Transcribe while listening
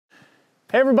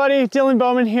Hey everybody, Dylan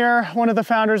Bowman here, one of the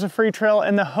founders of Freetrail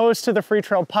and the host of the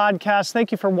Freetrail podcast.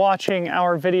 Thank you for watching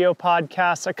our video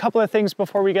podcast. A couple of things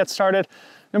before we get started.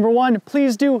 Number one,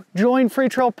 please do join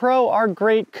Freetrail Pro, our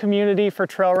great community for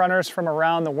trail runners from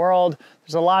around the world.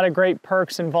 There's a lot of great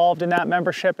perks involved in that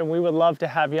membership, and we would love to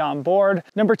have you on board.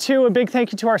 Number two, a big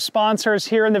thank you to our sponsors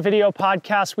here in the video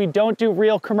podcast. We don't do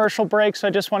real commercial breaks, so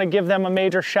I just want to give them a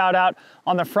major shout out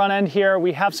on the front end here.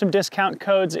 We have some discount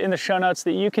codes in the show notes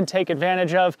that you can take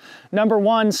advantage of. Number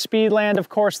one, Speedland, of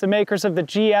course, the makers of the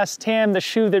GS Tam, the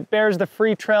shoe that bears the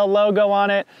Freetrail logo on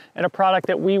it, and a product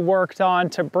that we worked on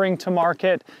to bring to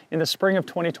market in the spring of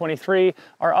 2023.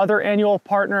 Our other annual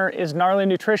partner is Gnarly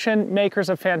Nutrition, makers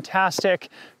of fantastic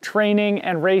training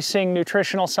and racing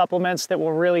nutritional supplements that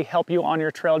will really help you on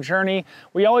your trail journey.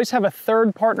 We always have a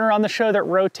third partner on the show that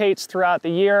rotates throughout the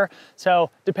year. So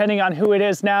depending on who it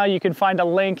is now, you can find a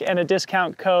link and a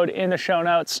discount code in the show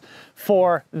notes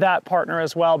for that partner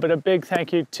as well. But a big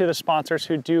thank you to the sponsors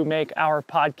who do make our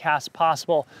podcast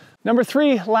possible. Number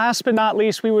three, last but not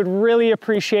least, we would really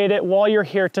appreciate it while you're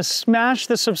here to smash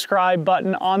the subscribe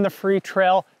button on the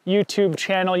Freetrail YouTube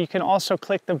channel. You can also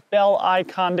click the bell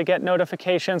icon to get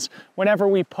notifications whenever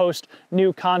we post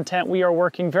new content. We are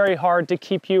working very hard to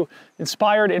keep you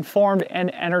inspired, informed,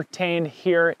 and entertained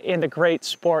here in the great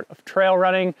sport of trail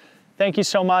running. Thank you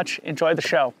so much. Enjoy the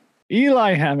show.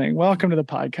 Eli Hemming, welcome to the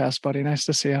podcast, buddy. Nice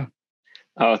to see you.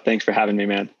 Oh, thanks for having me,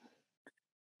 man.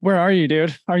 Where are you,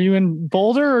 dude? Are you in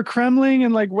Boulder or Kremmling?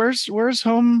 And like, where's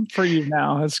home for you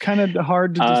now? It's kind of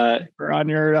hard to decipher on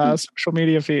your social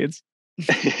media feeds.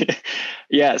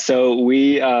 Yeah, so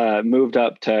we moved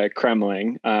up to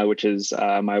Kremmling, which is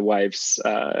my wife's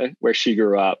where she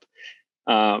grew up.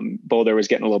 Boulder was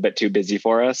getting a little bit too busy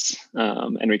for us,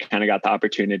 and we kind of got the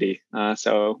opportunity.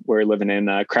 So we're living in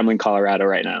Kremmling, Colorado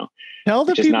right now.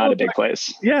 Which is not a big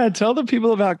place. Yeah, tell the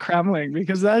people about Kremmling,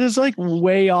 because that is like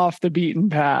way off the beaten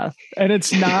path, and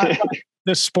it's not like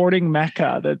the sporting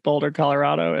mecca that Boulder,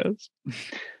 Colorado is.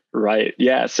 Right.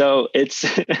 Yeah. So it's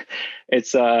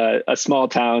a small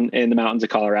town in the mountains of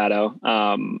Colorado.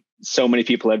 So many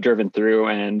people have driven through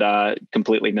and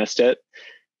completely missed it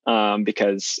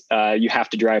because you have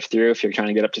to drive through if you're trying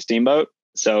to get up to Steamboat.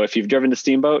 So if you've driven to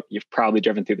Steamboat, you've probably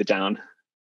driven through the town.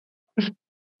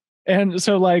 And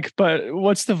so but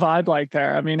what's the vibe like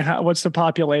there? I mean, what's the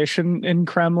population in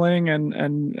Kremmling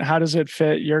and how does it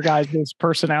fit your guys'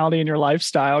 personality and your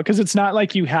lifestyle? Because it's not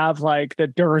like you have like the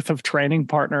dearth of training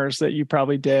partners that you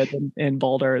probably did in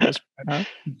Boulder at this point,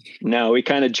 huh? No, we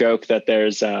kind of joke that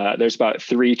there's about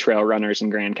 3 trail runners in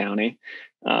Grand County.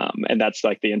 And that's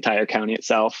like the entire county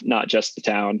itself, not just the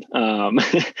town.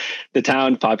 The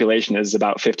town population is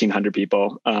about 1,500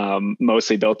 people,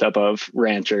 mostly built up of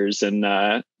ranchers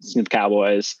and some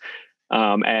cowboys.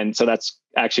 And so that's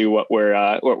actually what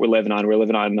we're living on. We're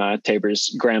living on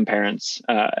Tabor's grandparents'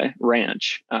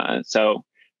 ranch. So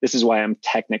this is why I'm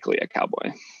technically a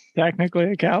cowboy.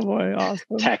 Technically a cowboy,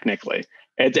 awesome. Technically,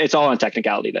 it's all on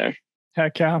technicality there.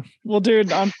 Heck yeah. Well,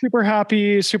 dude, I'm super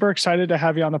happy, super excited to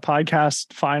have you on the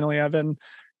podcast. Finally, I've been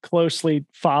closely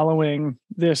following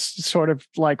this sort of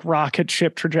like rocket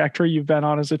ship trajectory you've been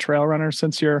on as a trail runner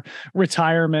since your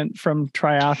retirement from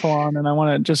triathlon. And I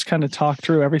want to just kind of talk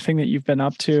through everything that you've been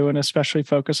up to and especially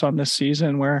focus on this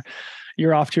season where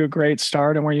you're off to a great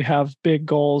start and where you have big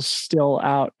goals still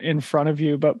out in front of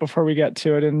you. But before we get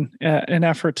to it, in an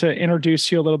effort to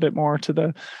introduce you a little bit more to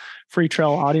the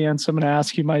Freetrail audience, I'm going to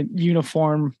ask you my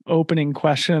uniform opening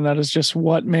question. And that is just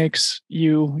what makes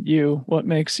you? What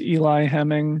makes Eli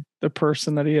Hemming the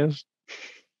person that he is?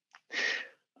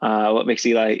 What makes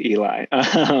Eli?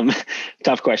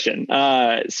 Tough question.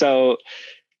 So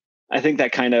I think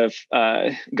that kind of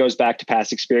goes back to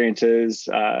past experiences,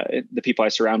 the people I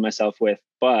surround myself with.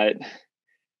 But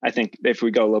I think if we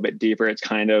go a little bit deeper, it's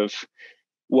kind of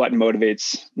what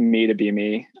motivates me to be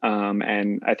me.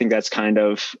 And I think that's kind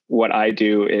of what I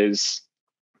do is,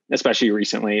 especially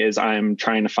recently, is I'm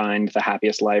trying to find the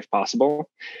happiest life possible.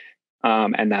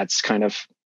 And that's kind of,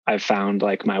 I've found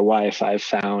like my wife, I've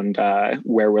found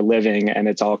where we're living, and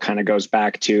it's all kind of goes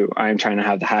back to, I'm trying to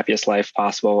have the happiest life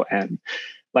possible. And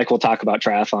like, we'll talk about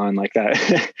triathlon like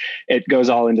that. It goes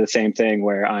all into the same thing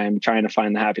where I'm trying to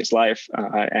find the happiest life.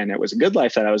 And it was a good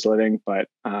life that I was living, but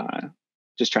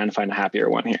just trying to find a happier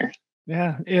one here.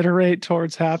 Yeah. Iterate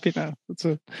towards happiness. It's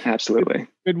absolutely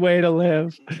good way to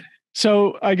live.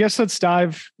 So I guess let's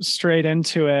dive straight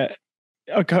into it.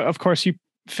 Of course, you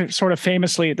sort of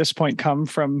famously at this point come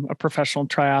from a professional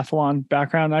triathlon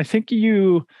background. I think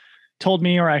you told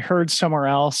me, or I heard somewhere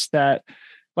else, that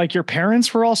like your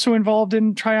parents were also involved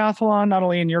in triathlon, not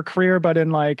only in your career, but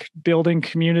in like building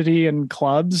community and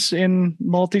clubs in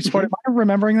multi-sport. Am I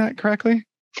remembering that correctly?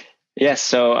 Yes.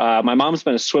 So my mom's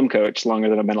been a swim coach longer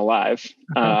than I've been alive.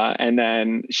 And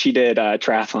then she did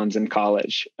triathlons in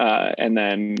college. And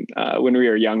then when we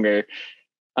were younger,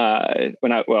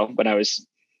 when I was,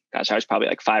 I was probably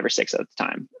like 5 or 6 at the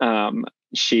time.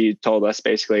 She told us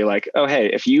basically like, oh, hey,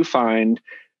 if you find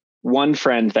one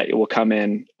friend that will come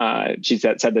in, she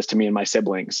said this to me and my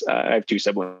siblings. I have 2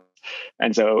 siblings.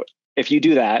 And so if you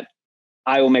do that,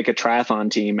 I will make a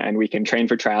triathlon team and we can train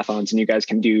for triathlons and you guys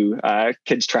can do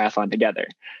kids triathlon together.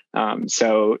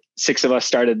 So 6 of us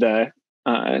started the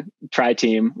tri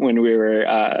team when we were,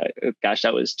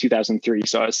 that was 2003.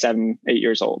 So I was 7, 8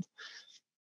 years old.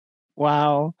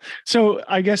 Wow. So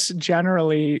I guess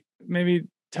generally, maybe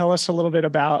tell us a little bit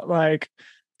about like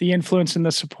the influence in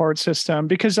the support system,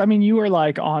 because I mean, you were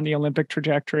like on the Olympic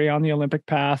trajectory, on the Olympic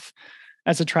path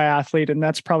as a triathlete, and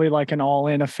that's probably like an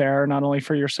all-in affair, not only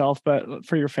for yourself, but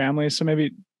for your family. So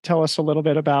maybe tell us a little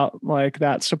bit about like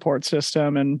that support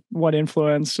system and what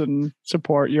influence and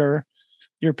support your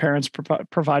parents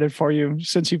provided for you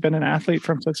since you've been an athlete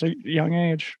from such a young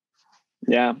age.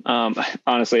 Yeah.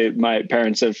 Honestly, my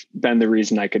parents have been the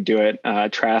reason I could do it.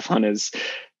 Triathlon is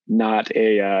not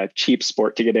a cheap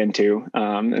sport to get into.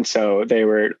 And so they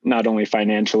were not only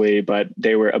financially, but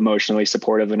they were emotionally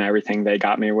supportive in everything. They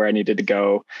got me where I needed to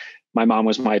go. My mom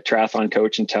was my triathlon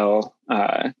coach until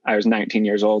I was 19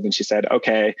 years old. And she said,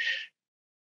 okay,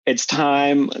 it's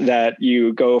time that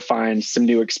you go find some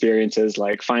new experiences,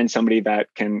 like find somebody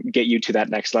that can get you to that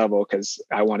next level. Cause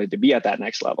I wanted to be at that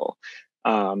next level.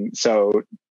 So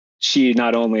she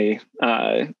not only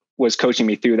was coaching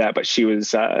me through that, but she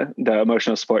was the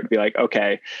emotional support to be like,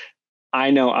 okay, I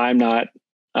know I'm not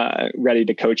ready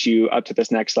to coach you up to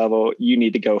this next level. You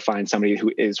need to go find somebody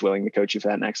who is willing to coach you for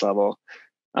that next level.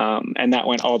 And that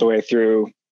went all the way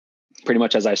through pretty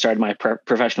much as I started my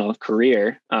professional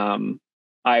career.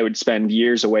 I would spend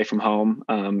years away from home.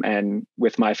 And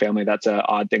with my family, that's an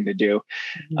odd thing to do.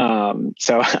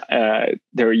 So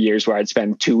there were years where I'd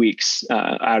spend 2 weeks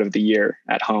out of the year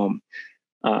at home.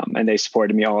 And they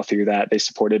supported me all through that. They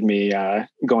supported me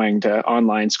going to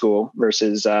online school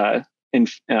versus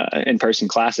in-person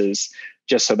classes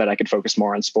just so that I could focus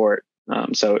more on sport.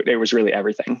 So it was really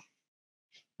everything.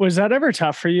 Was that ever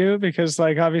tough for you? Because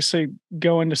like obviously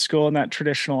going to school and that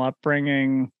traditional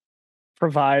upbringing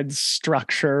provides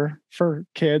structure for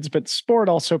kids, but sport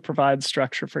also provides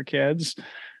structure for kids.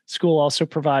 School also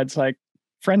provides like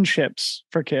friendships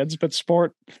for kids, but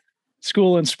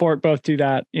school and sport both do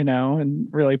that, in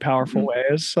really powerful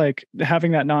ways. Like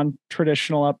having that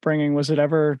non-traditional upbringing, was it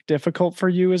ever difficult for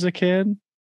you as a kid?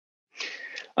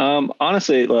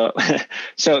 Honestly,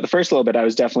 so the first little bit, I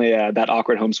was definitely that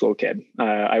awkward homeschool kid.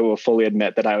 I will fully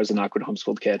admit that I was an awkward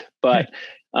homeschooled kid, but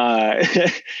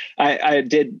I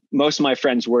did, most of my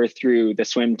friends were through the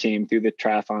swim team, through the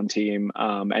triathlon team.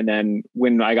 And then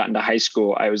when I got into high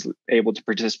school, I was able to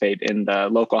participate in the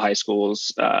local high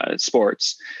school's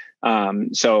sports.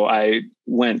 So I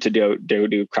went to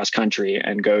do cross country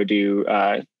and go do,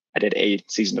 I did a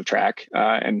season of track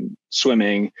and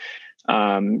swimming.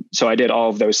 So I did all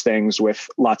of those things with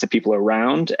lots of people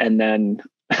around. And then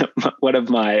one of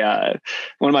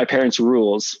my parents'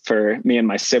 rules for me and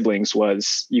my siblings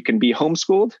was you can be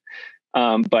homeschooled,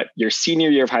 but your senior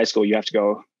year of high school, you have to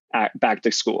go back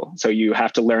to school. So you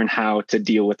have to learn how to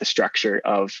deal with the structure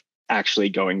of actually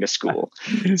going to school.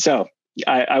 So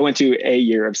I went to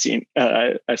a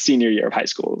senior year of high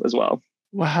school as well.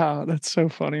 Wow. That's so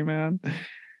funny, man.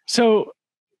 So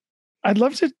I'd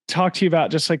love to talk to you about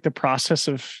just like the process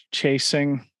of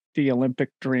chasing the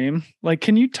Olympic dream. Like,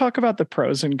 can you talk about the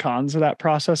pros and cons of that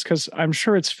process? Because I'm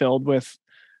sure it's filled with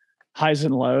highs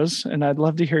and lows. And I'd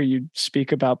love to hear you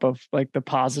speak about both like the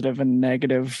positive and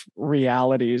negative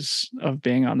realities of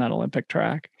being on that Olympic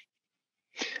track.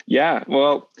 Yeah,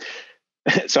 well,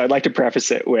 so I'd like to preface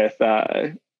it with,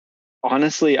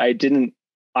 honestly,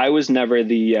 I was never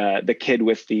the kid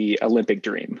with the Olympic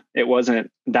dream. That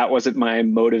wasn't my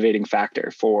motivating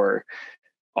factor for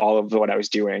all of what I was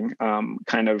doing.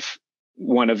 Kind of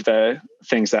one of the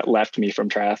things that left me from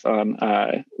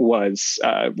triathlon was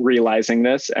realizing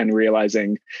this and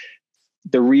realizing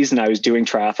the reason I was doing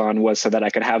triathlon was so that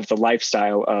I could have the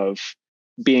lifestyle of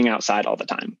being outside all the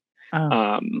time.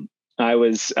 I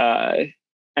was,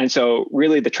 and so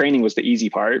really the training was the easy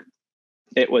part.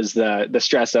 It was the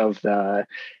stress of the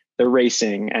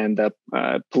racing and the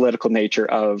political nature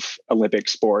of Olympic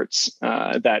sports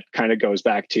that kind of goes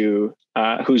back to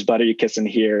whose butt are you kissing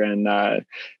here and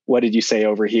what did you say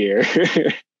over here?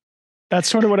 That's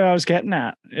sort of what I was getting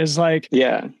at, is like,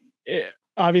 Yeah.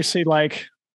 Obviously, like,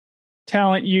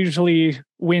 talent usually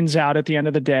wins out at the end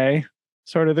of the day.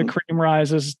 Sort of the cream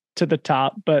rises to the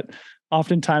top, but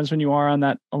oftentimes when you are on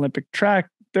that Olympic track,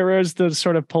 there is the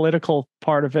sort of political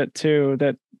part of it too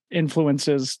that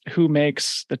influences who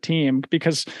makes the team,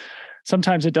 because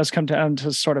sometimes it does come down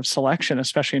to sort of selection,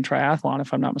 especially in triathlon,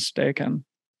 if I'm not mistaken.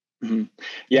 Mm-hmm.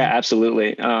 Yeah,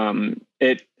 absolutely.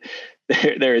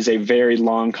 There is a very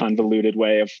long, convoluted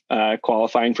way of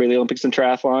qualifying for the Olympics in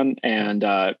triathlon, and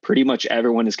pretty much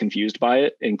everyone is confused by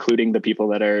it, including the people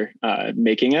that are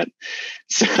making it.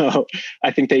 So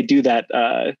I think they do that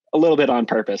a little bit on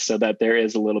purpose, so that there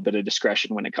is a little bit of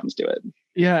discretion when it comes to it.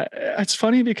 Yeah, it's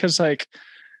funny because like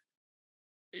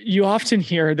you often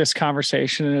hear this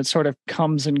conversation and it sort of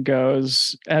comes and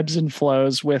goes, ebbs and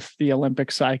flows with the Olympic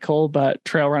cycle, but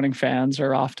trail running fans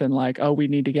are often like, oh, we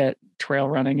need to get trail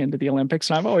running into the Olympics.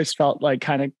 And I've always felt like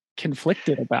kind of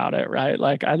conflicted about it, right?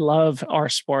 Like I love our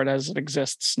sport as it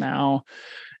exists now.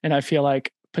 And I feel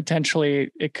like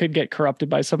potentially it could get corrupted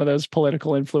by some of those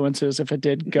political influences if it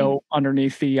did go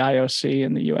underneath the IOC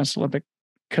and the US Olympic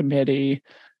Committee.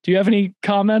 Do you have any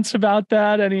comments about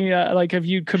that? Any like, have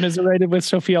you commiserated with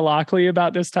Sophia Lockley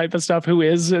about this type of stuff, who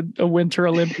is a Winter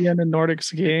Olympian in Nordic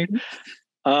skiing?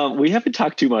 We haven't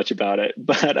talked too much about it,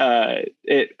 but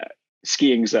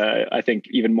skiing's I think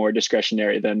even more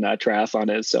discretionary than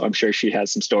triathlon is. So I'm sure she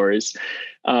has some stories.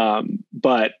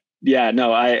 But yeah,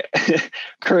 no, I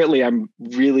currently I'm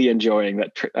really enjoying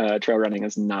that trail running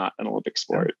is not an Olympic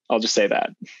sport. I'll just say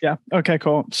that. Yeah. Okay,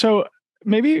 cool. So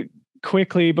maybe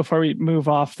quickly before we move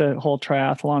off the whole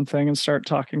triathlon thing and start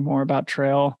talking more about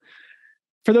trail,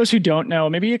 for those who don't know,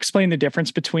 maybe explain the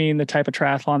difference between the type of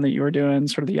triathlon that you were doing,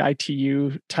 sort of the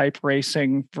ITU type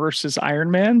racing versus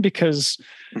Ironman, because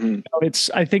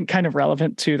it's, I think, kind of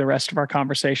relevant to the rest of our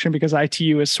conversation, because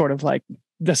ITU is sort of like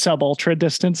the sub ultra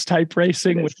distance type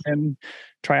racing within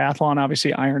triathlon.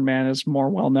 Obviously, Ironman is more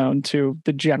well known to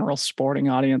the general sporting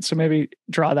audience. So maybe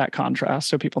draw that contrast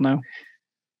so people know.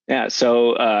 Yeah,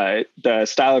 so the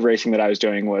style of racing that I was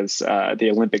doing was the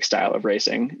Olympic style of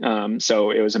racing.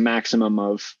 So it was a maximum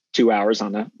of 2 hours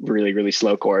on a really, really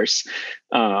slow course.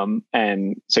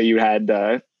 And so you had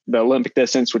the Olympic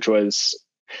distance, which was,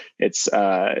 it's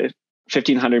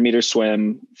 1,500 meter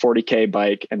swim, 40K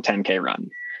bike, and 10K run.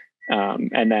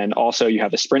 And then also you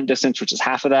have the sprint distance, which is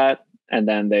half of that. And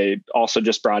then they also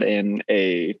just brought in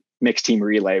a mixed team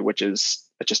relay, which is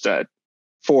just a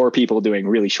 4 people doing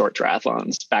really short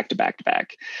triathlons back to back to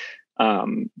back.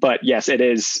 But yes, it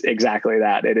is exactly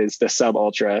that. It is the sub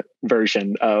ultra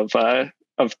version of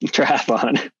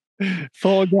triathlon.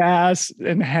 Full gas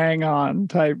and hang on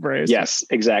type race. Yes,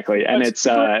 exactly. And it's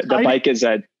the bike is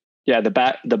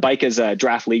the bike is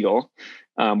draft legal,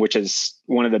 which is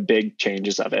one of the big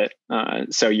changes of it.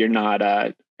 So you're not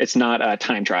it's not a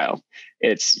time trial.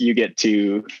 It's, you get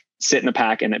to sit in a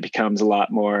pack, and it becomes a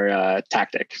lot more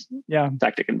tactic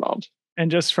involved. And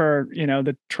just for,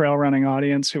 the trail running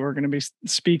audience who are going to be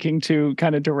speaking to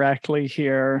kind of directly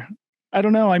here, I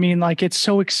don't know. I mean, like, it's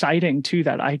so exciting too,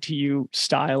 that ITU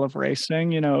style of racing,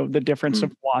 the difference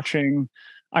of watching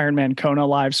Ironman Kona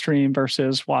live stream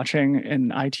versus watching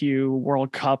an ITU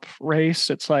World Cup race.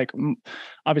 It's like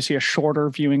obviously a shorter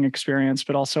viewing experience,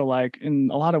 but also like in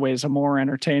a lot of ways a more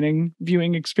entertaining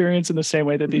viewing experience, in the same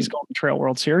way that these Golden Trail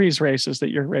World Series races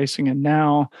that you're racing in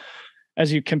now,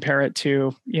 as you compare it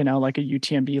to, like a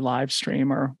UTMB live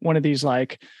stream or one of these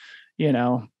like,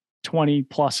 20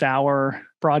 plus hour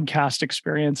broadcast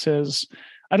experiences.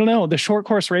 I don't know. The short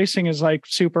course racing is like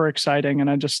super exciting. And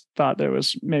I just thought that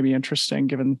was maybe interesting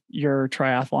given your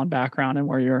triathlon background and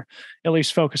where you're at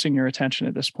least focusing your attention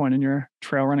at this point in your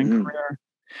trail running career.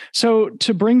 So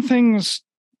to bring things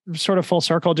sort of full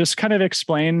circle, just kind of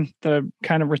explain the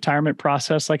kind of retirement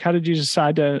process. Like, how did you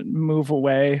decide to move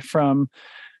away from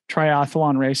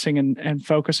triathlon racing and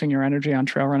focusing your energy on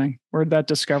trail running? Where did that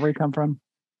discovery come from?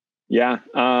 Yeah.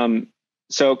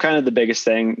 So kind of the biggest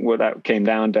thing that came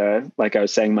down to, like I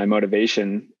was saying, my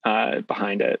motivation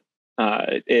behind it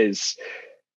is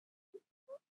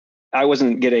I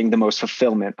wasn't getting the most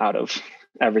fulfillment out of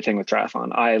everything with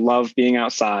triathlon. I love being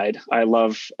outside. I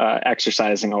love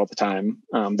exercising all the time.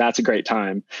 That's a great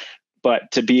time.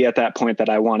 But to be at that point that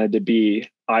I wanted to be,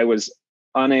 I was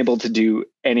unable to do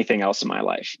anything else in my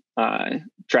life.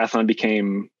 Triathlon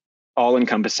became all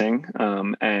encompassing,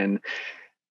 and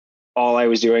all I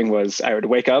was doing was I would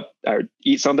wake up, I would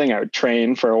eat something, I would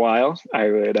train for a while, I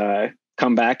would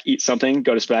come back, eat something,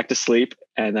 go back to sleep,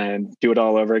 and then do it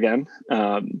all over again.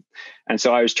 And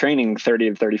so I was training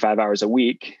 30 to 35 hours a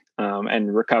week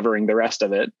and recovering the rest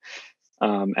of it.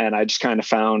 And I just kind of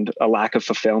found a lack of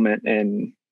fulfillment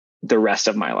in the rest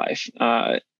of my life.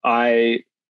 I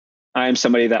am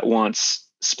somebody that wants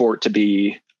sport to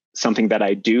be something that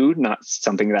I do, not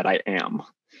something that I am. Wow.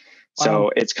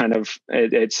 So it's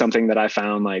it's something that I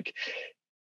found like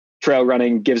trail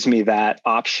running gives me that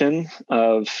option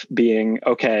of being,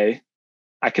 okay,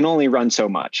 I can only run so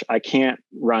much. I can't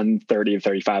run 30 to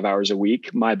 35 hours a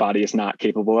week. My body is not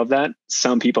capable of that.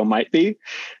 Some people might be,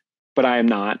 but I am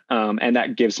not. And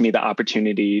that gives me the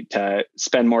opportunity to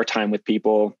spend more time with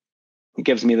people. It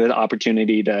gives me the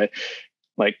opportunity to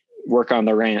like work on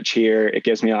the ranch here. It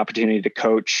gives me an opportunity to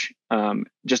coach,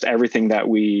 just everything that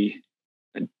we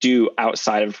do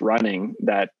outside of running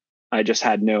that I just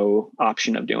had no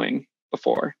option of doing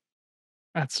before.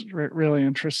 That's really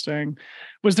interesting.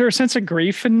 Was there a sense of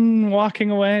grief in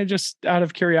walking away just out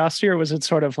of curiosity, or was it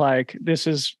sort of like, this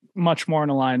is much more in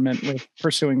alignment with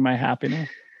pursuing my happiness?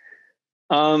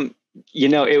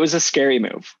 It was a scary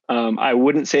move. I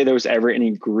wouldn't say there was ever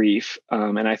any grief.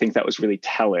 And I think that was really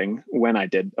telling when I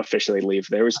did officially leave.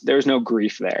 There was no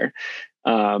grief there.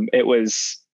 It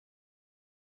was,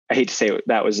 I hate to say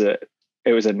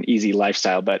it was an easy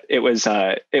lifestyle, but it was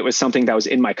something that was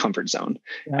in my comfort zone.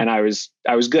 Yeah. And I was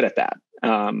good at that.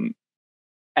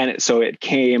 So it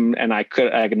came, and I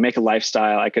could make a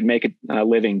lifestyle. I could make a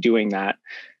living doing that.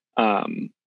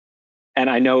 And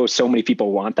I know so many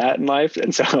people want that in life.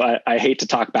 And so I hate to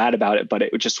talk bad about it, but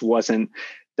it just wasn't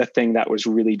the thing that was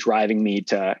really driving me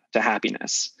to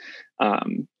happiness.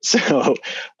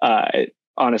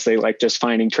 Honestly, like just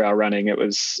finding trail running, it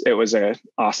was an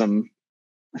awesome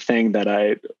thing that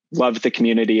I loved the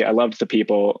community. I loved the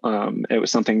people. It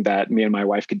was something that me and my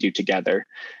wife could do together.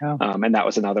 Yeah. And that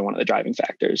was another one of the driving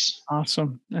factors.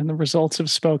 Awesome. And the results have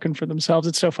spoken for themselves.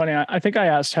 It's so funny. I think I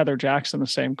asked Heather Jackson the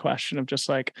same question of just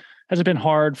like, has it been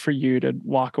hard for you to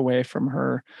walk away from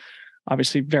her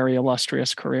obviously very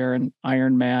illustrious career in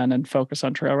Ironman and focus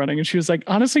on trail running? And she was like,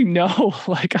 honestly, no,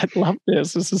 like I love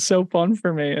this. This is so fun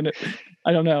for me. And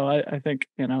I don't know. I think,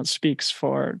 it speaks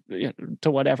to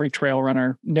what every trail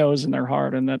runner knows in their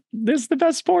heart, and that this is the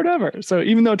best sport ever. So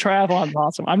even though triathlon is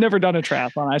awesome, I've never done a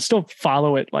triathlon. I still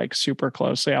follow it like super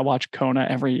closely. I watch Kona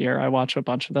every year. I watch a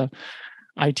bunch of the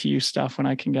ITU stuff when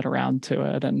I can get around to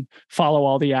it, and follow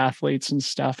all the athletes and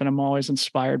stuff. And I'm always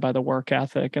inspired by the work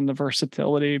ethic and the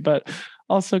versatility, but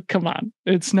also, come on,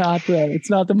 it's not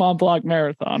the Mont Blanc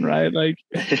Marathon, right? Like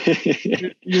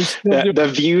you're still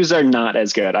the views are not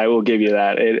as good. I will give you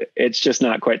that. It's just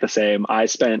not quite the same. I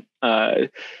spent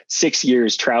 6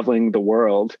 years traveling the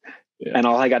world. Yeah. And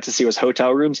all I got to see was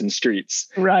hotel rooms and streets.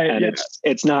 Right. And yeah.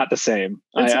 It's not the same.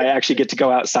 I actually get to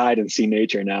go outside and see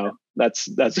nature now. That's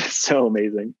so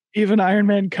amazing. Even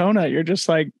Ironman Kona, you're just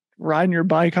like riding your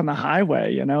bike on the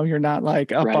highway, you're not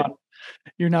like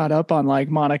up on like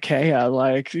Mauna Kea,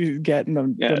 like getting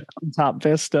the top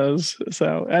vistas.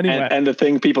 So anyway. And the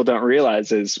thing people don't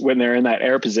realize is when they're in that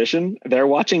air position, they're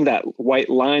watching that white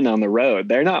line on the road.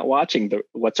 They're not watching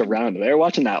what's around. They're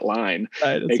watching that line.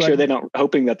 Right. Make sure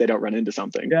hoping that they don't run into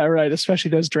something. Yeah, right. Especially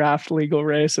those draft legal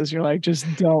races. You're like, just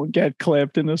don't get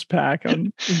clipped in this pack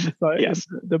on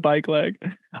the bike leg.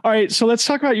 All right. So let's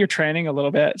talk about your training a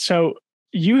little bit. So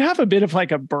you have a bit of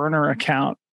like a burner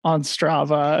account on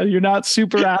Strava. You're not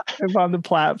super active on the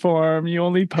platform. You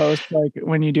only post like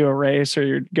when you do a race or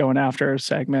you're going after a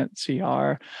segment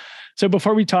CR. So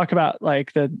before we talk about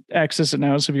like the X's and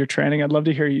O's of your training, I'd love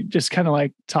to hear you just kind of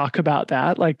like talk about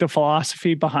that, like the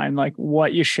philosophy behind like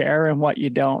what you share and what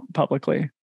you don't publicly.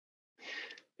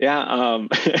 Yeah.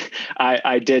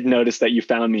 I did notice that you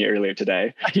found me earlier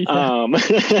today. Explain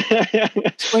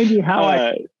to you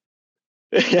how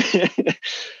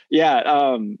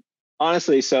Yeah.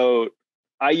 Honestly, so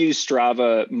I use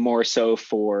Strava more so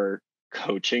for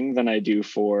coaching than I do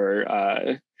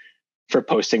for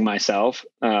posting myself.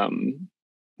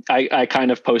 I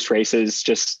kind of post races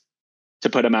just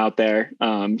to put them out there.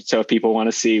 So if people want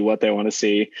to see what they want to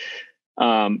see,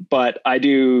 but I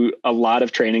do a lot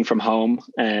of training from home,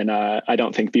 and I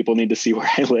don't think people need to see where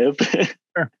I live.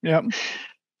 Sure. Yep.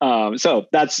 So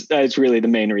that's really the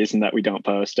main reason that we don't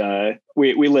post.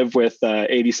 We live with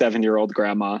 87-year-old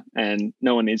grandma, and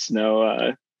no one needs to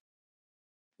know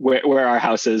where our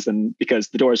house is, and because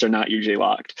the doors are not usually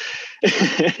locked.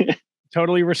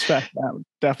 Totally respect that.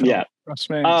 Definitely. Yeah. Trust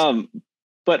me.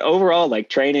 But overall, like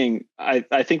training,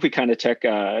 I think we kind of took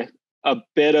a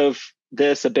bit of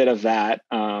this, a bit of that.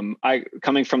 I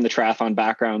coming from the triathlon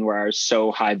background where I was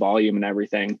so high volume and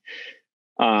everything.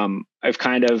 I've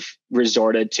kind of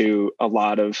resorted to a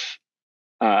lot of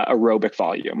aerobic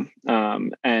volume.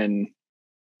 And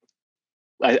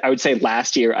I would say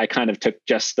last year I kind of took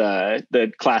just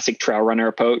the classic trail runner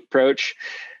approach,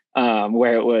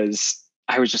 where it was,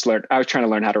 I was trying to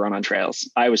learn how to run on trails.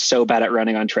 I was so bad at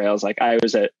running on trails. Like I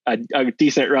was a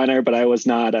decent runner, but I was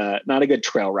not a good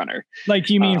trail runner. Like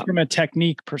you mean from a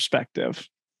technique perspective?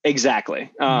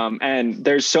 Exactly. And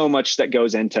there's so much that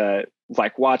goes into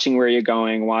like watching where you're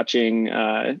going, watching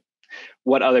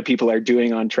what other people are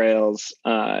doing on trails.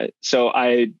 So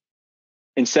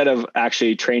instead of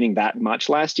actually training that much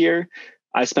last year,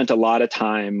 I spent a lot of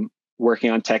time working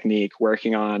on technique,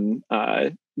 working on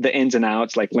the ins and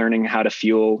outs, like learning how to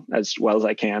fuel as well as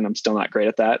I can. I'm still not great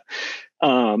at that.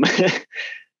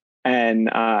 And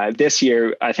this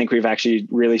year, I think we've actually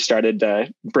really started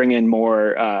to bring in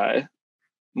more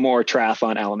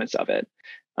triathlon elements of it.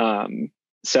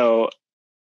 So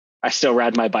I still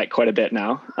ride my bike quite a bit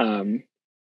now.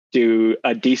 Do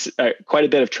quite a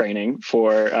bit of training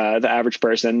for the average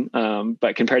person,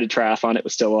 but compared to triathlon, it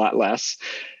was still a lot less.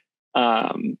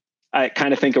 I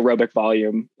kind of think aerobic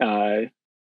volume,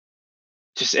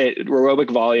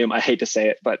 aerobic volume. I hate to say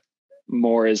it, but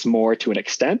more is more to an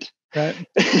extent, right?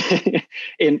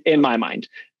 in my mind,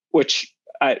 which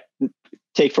I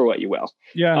take for what you will.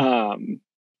 Yeah.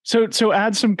 So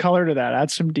add some color to that.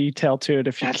 Add some detail to it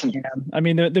if you can. I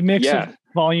mean, the mix of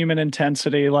volume and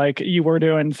intensity, like you were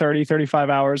doing 30, 35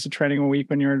 hours of training a week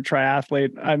when you're a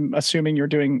triathlete. I'm assuming you're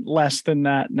doing less than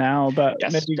that now, but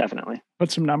yes, maybe definitely put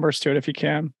some numbers to it if you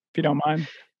can, if you don't mind.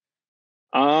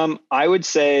 I would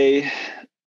say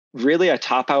really I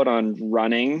top out on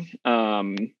running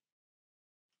 10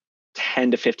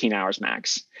 to 15 hours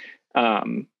max,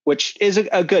 which is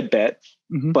a good bit,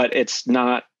 but it's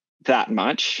not that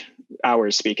much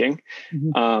hours speaking.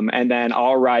 And then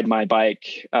I'll ride my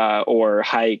bike or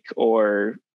hike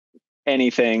or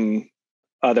anything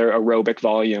other aerobic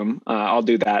volume. I'll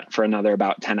do that for another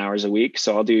about 10 hours a week.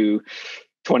 So I'll do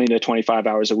 20 to 25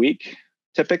 hours a week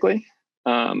typically.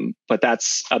 But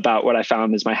that's about what I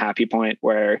found is my happy point,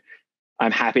 where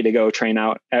I'm happy to go train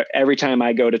out. Every time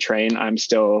I go to train, I'm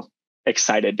still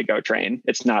excited to go train.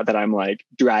 It's not that I'm like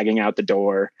dragging out the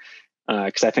door,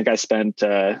 because I think I spent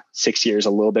 6 years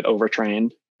a little bit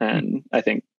overtrained, and I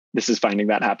think this is finding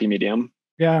that happy medium.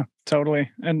 Yeah, totally.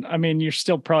 And I mean, you're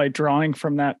still probably drawing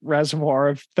from that reservoir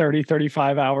of 30,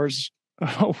 35 hours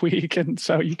a week. And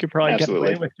so you could probably get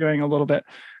away with doing a little bit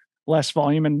less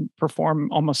volume and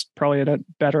perform almost probably at a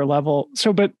better level.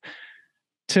 So, but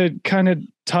to kind of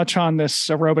touch on this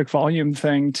aerobic volume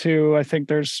thing too, I think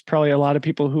there's probably a lot of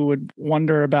people who would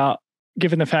wonder about,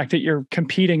 given the fact that you're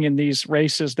competing in these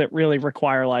races that really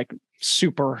require like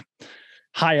super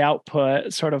high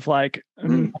output, sort of like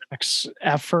max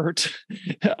effort,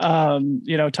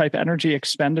 type energy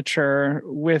expenditure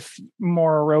with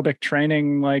more aerobic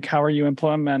training. Like, how are you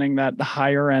implementing that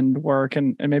higher end work?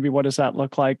 And maybe what does that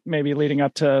look like? Maybe leading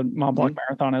up to Mont Blanc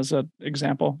Marathon as an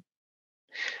example.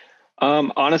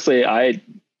 Honestly, I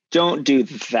don't do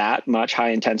that much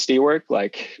high intensity work.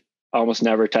 Like, almost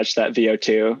never touch that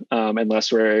VO2 unless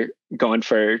we're going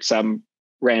for some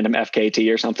random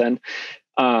FKT or something.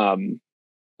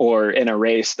 Or in a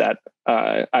race that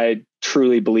I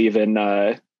truly believe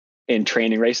in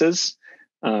training races.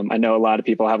 I know a lot of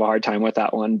people have a hard time with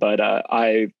that one, but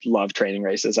I love training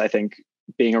races. I think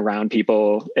being around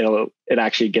people, it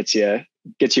actually gets you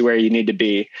where you need to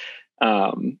be.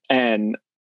 And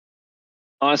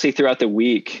honestly, throughout the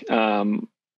week,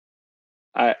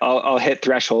 I'll hit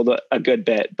threshold a good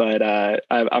bit, but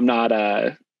I'm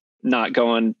not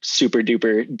going super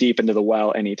duper deep into the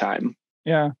well anytime.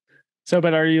 Yeah. So,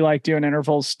 but are you like doing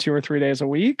intervals 2 or 3 days a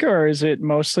week, or is it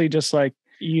mostly just like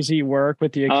easy work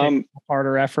with the occasional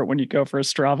harder effort when you go for a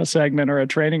Strava segment or a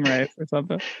training race or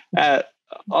something?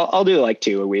 I'll do like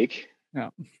 2 a week.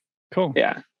 Yeah. Cool.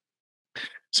 Yeah.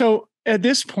 So at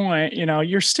this point,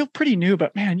 you're still pretty new,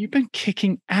 but man, you've been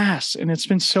kicking ass and it's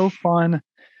been so fun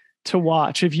to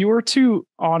watch. If you were to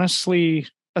honestly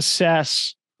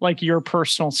assess like your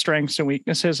personal strengths and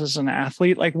weaknesses as an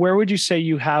athlete, like where would you say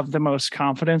you have the most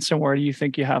confidence and where do you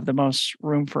think you have the most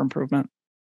room for improvement?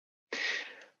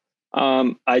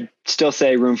 I'd still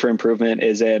say room for improvement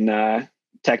is in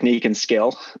technique and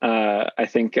skill. I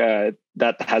think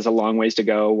that has a long ways to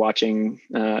go. Watching,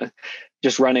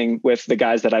 just running with the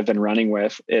guys that I've been running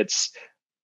with, it's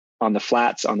on the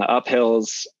flats, on the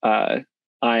uphills. I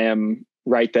am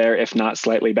right there, if not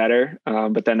slightly better.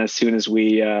 But then as soon as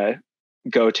we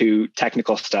go to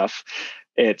technical stuff,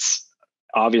 it's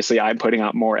obviously I'm putting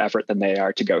out more effort than they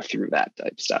are to go through that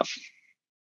type of stuff.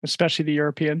 Especially the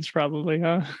Europeans, probably,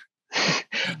 huh?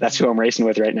 That's who I'm racing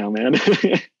with right now, man.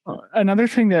 Another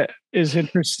thing that is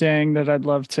interesting that I'd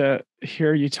love to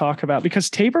hear you talk about, because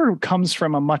Tabor comes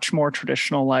from a much more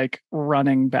traditional like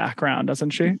running background,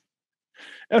 doesn't she?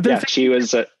 Yeah, she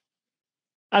was.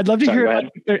 I'd love to Sorry, hear go ahead.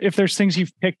 if there's things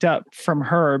you've picked up from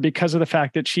her because of the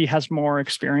fact that she has more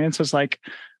experience as like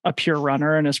a pure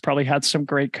runner and has probably had some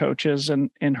great coaches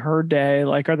in her day.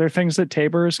 Like, are there things that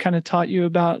Tabor has kind of taught you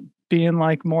about being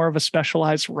like more of a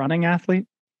specialized running athlete?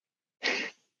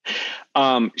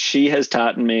 She has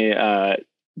taught me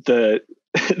the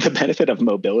the benefit of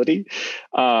mobility.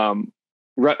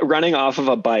 Running off of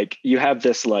a bike, you have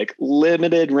this like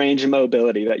limited range of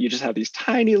mobility that you just have these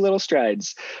tiny little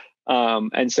strides.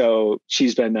 And so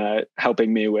she's been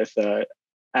helping me with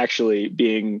actually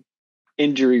being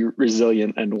injury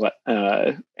resilient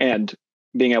and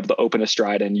being able to open a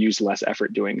stride and use less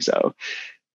effort doing so.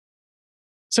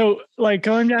 So like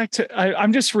going back to,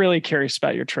 I'm just really curious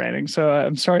about your training. So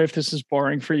I'm sorry if this is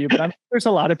boring for you, but there's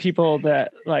a lot of people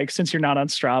that like, since you're not on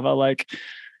Strava, like,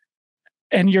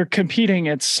 and you're competing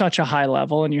at such a high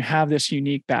level and you have this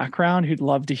unique background, who'd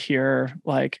love to hear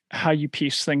like how you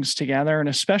piece things together, and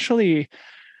especially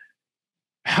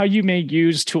how you may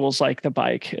use tools like the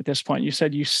bike at this point. You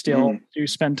said you still do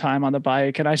spend time on the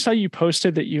bike. And I saw you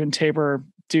posted that you and Tabor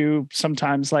do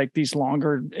sometimes like these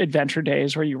longer adventure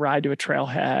days where you ride to a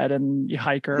trailhead and you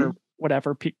hike or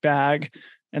whatever, peak bag,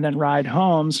 and then ride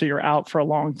home. So you're out for a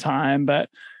long time, but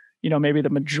maybe the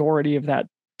majority of that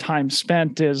time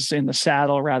spent is in the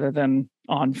saddle rather than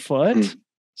on foot.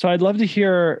 So I'd love to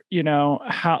hear,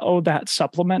 how that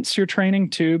supplements your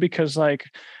training too, because like,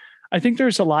 I think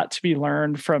there's a lot to be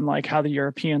learned from like how the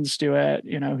Europeans do it,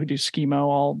 who do skimo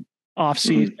all off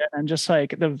season, and just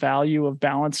like the value of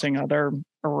balancing other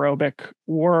aerobic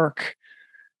work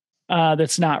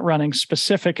that's not running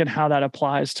specific, and how that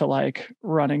applies to like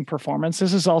running performance.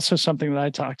 This is also something that I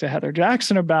talked to Heather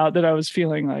Jackson about, that I was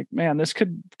feeling like, man, this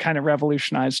could kind of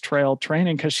revolutionize trail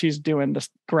training, because she's doing this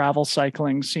gravel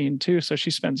cycling scene too. So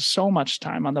she spends so much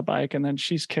time on the bike, and then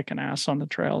she's kicking ass on the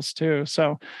trails too.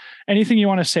 So anything you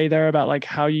want to say there about like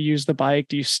how you use the bike?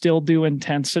 Do you still do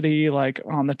intensity like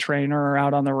on the trainer or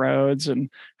out on the roads? And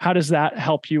how does that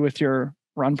help you with your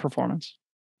run performance?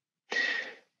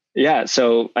 Yeah.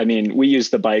 So, I mean, we use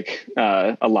the bike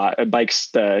a lot.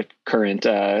 Bike's the current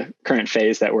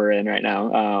phase that we're in right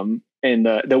now. In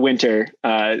the winter,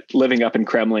 living up in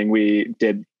Kremmling, we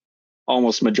did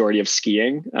almost majority of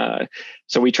skiing.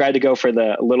 So we tried to go for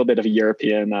a little bit of a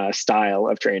European style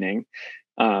of training.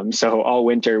 So all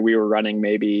winter we were running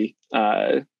maybe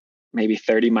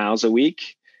 30 miles a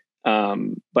week,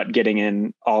 but getting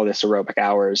in all this aerobic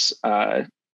hours.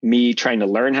 Me trying to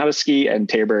learn how to ski and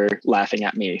Tabor laughing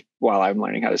at me while I'm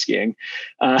learning how to skiing.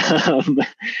 But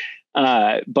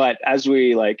as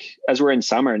we're in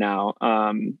summer now,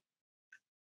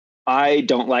 I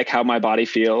don't like how my body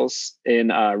feels in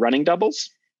running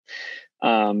doubles.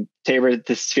 Tabor,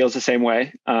 this feels the same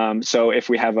way. So if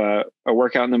we have a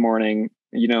workout in the morning,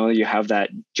 you have that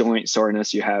joint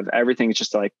soreness, you have everything. It's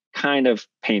just like kind of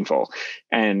painful.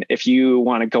 And if you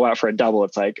want to go out for a double,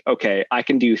 it's like, okay, I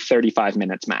can do 35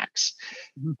 minutes max,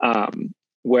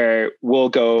 where we'll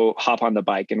go hop on the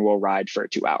bike and we'll ride for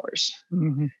 2 hours.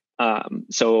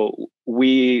 So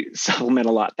we supplement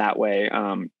a lot that way.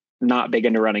 Not big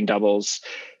into running doubles.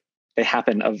 They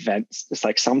happen events. It's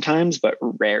like sometimes, but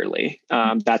rarely.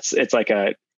 It's like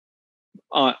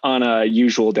on a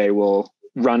usual day, we'll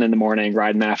run in the morning,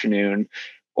 ride in the afternoon,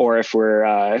 or if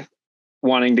we're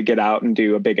wanting to get out and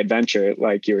do a big adventure,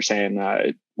 like you were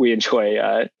saying, we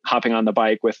enjoy hopping on the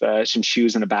bike with some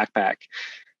shoes and a backpack.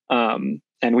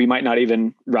 And we might not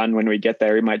even run when we get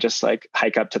there. We might just like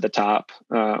hike up to the top.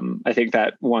 I think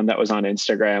that one that was on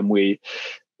Instagram,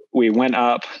 we went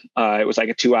up. It was like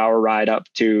a 2-hour ride up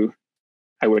to,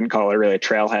 I wouldn't call it really a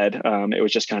trailhead. It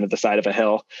was just kind of the side of a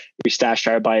hill. We stashed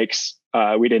our bikes.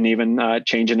 We didn't even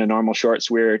change into normal shorts.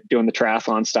 We were doing the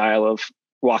triathlon style of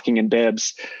walking in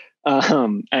bibs.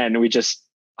 And we just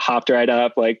hopped right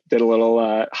up, like did a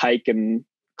little hike and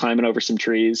climbing over some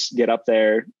trees, get up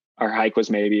there. Our hike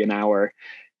was maybe an hour,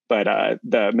 but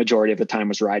the majority of the time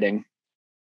was riding.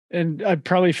 And I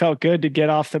probably felt good to get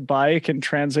off the bike and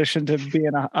transition to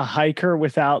being a hiker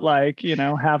without like,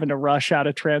 having to rush out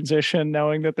of transition,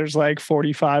 knowing that there's like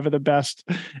 45 of the best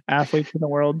athletes in the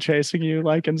world chasing you,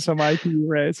 like in some ITU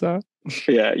race. Huh?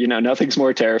 Yeah. Nothing's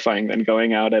more terrifying than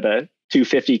going out at a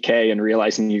 250K and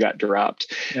realizing you got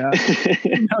dropped. Yeah.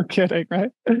 No kidding.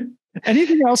 Right.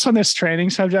 Anything else on this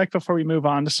training subject before we move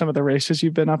on to some of the races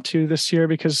you've been up to this year?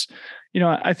 Because,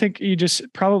 I think you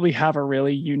just probably have a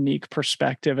really unique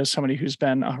perspective as somebody who's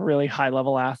been a really high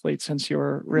level athlete since you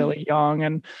were really young,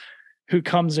 and who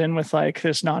comes in with like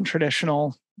this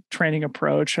non-traditional training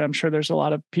approach. I'm sure there's a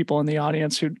lot of people in the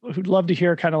audience who'd love to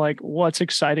hear kind of like what's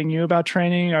exciting you about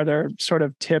training. Are there sort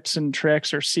of tips and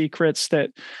tricks or secrets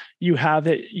that you have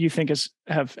that you think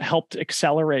have helped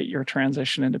accelerate your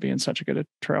transition into being such a good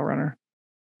trail runner?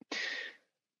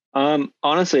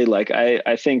 Honestly, like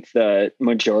I think the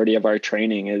majority of our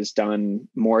training is done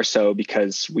more so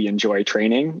because we enjoy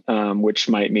training, which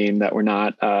might mean that we're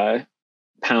not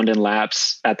pounding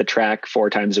laps at the track 4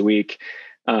 times a week.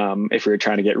 If we were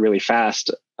trying to get really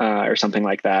fast or something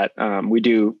like that, we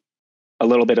do a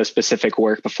little bit of specific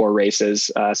work before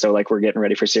races. So like we're getting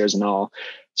ready for Sierre-Zinal.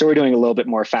 So we're doing a little bit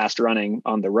more fast running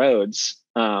on the roads.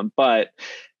 But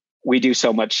we do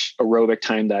so much aerobic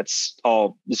time that's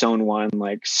all zone 1,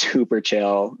 like super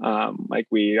chill. Like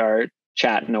we are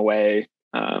chatting away.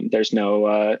 There's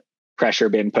no pressure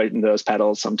being put into those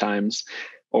pedals sometimes.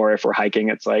 Or if we're hiking,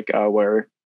 it's like we're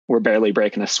barely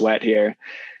breaking a sweat here.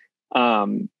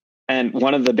 And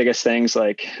one of the biggest things,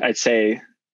 like I'd say,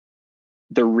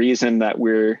 the reason that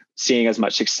we're seeing as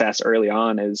much success early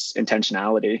on is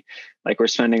intentionality. Like we're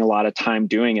spending a lot of time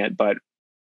doing it, but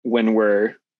when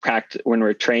we're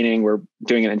training, we're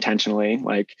doing it intentionally.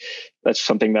 Like that's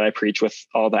something that I preach with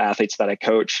all the athletes that I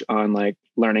coach on, like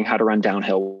learning how to run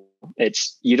downhill.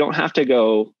 You don't have to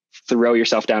go throw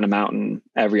yourself down a mountain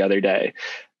every other day.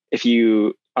 If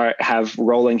you have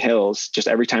rolling hills, just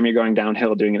every time you're going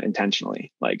downhill, doing it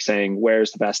intentionally, like saying,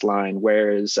 where's the best line?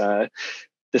 Where is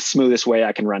the smoothest way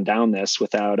I can run down this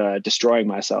without destroying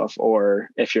myself? Or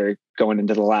if you're going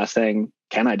into the last thing,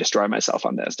 can I destroy myself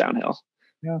on this downhill?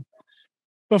 Yeah.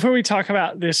 Before we talk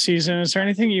about this season, is there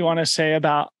anything you want to say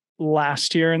about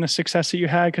last year and the success that you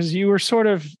had? Because you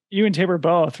and Tabor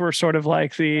both were sort of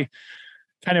like the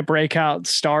kind of breakout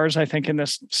stars, I think, in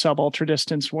this sub ultra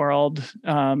distance world.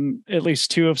 At least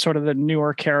 2 of sort of the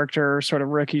newer character sort of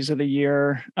rookies of the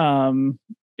year.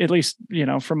 At least,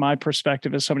 from my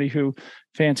perspective as somebody who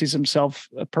fancies himself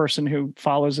a person who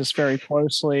follows this very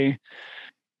closely,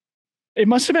 it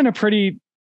must have been a pretty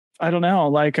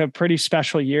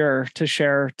special year to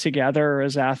share together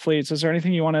as athletes. Is there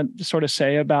anything you want to sort of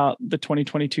say about the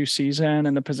 2022 season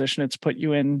and the position it's put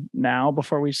you in now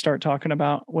before we start talking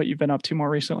about what you've been up to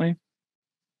more recently?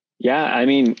 Yeah, I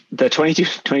mean, the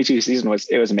 22 season was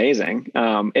amazing.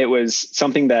 It was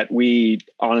something that we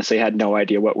honestly had no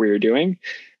idea what we were doing.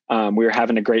 We were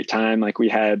having a great time. Like we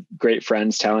had great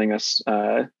friends telling us,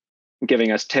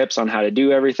 giving us tips on how to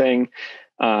do everything.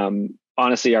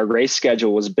 Honestly, our race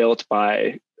schedule was built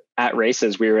at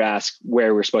races, we were asked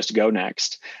where we're supposed to go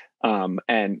next.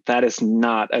 And that is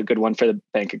not a good one for the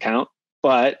bank account,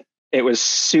 but it was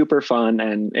super fun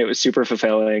and it was super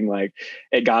fulfilling. Like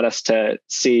it got us to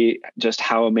see just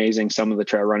how amazing some of the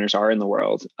trail runners are in the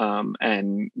world.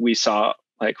 And we saw,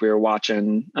 like we were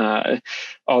watching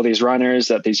all these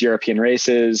runners at these European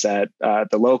races, at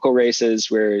the local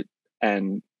races, we're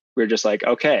just like,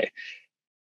 okay,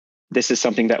 this is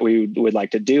something that we would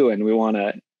like to do. And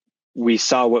we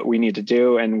saw what we need to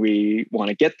do and we want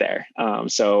to get there.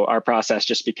 So our process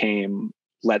just became,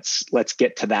 let's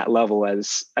get to that level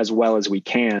as well as we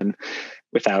can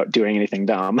without doing anything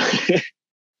dumb.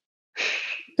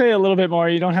 Say a little bit more.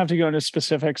 You don't have to go into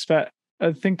specifics, but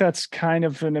I think that's kind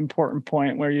of an important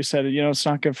point where you said, it's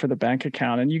not good for the bank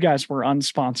account. And you guys were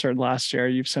unsponsored last year.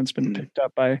 You've since been picked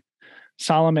up by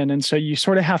Salomon. And so you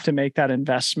sort of have to make that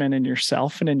investment in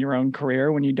yourself and in your own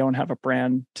career when you don't have a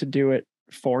brand to do it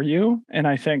for you. And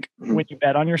I think when you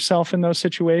bet on yourself in those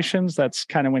situations, that's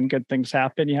kind of when good things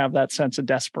happen. You have that sense of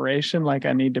desperation, like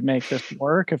I need to make this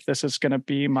work if this is going to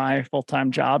be my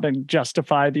full-time job and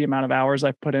justify the amount of hours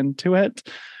I put into it.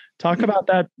 Talk about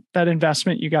that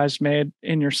investment you guys made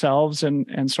in yourselves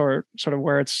and sort of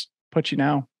where it's put you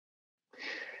now.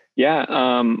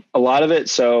 Yeah, a lot of it.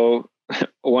 So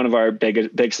one of our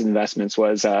biggest investments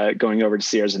was going over to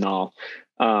Sierre-Zinal.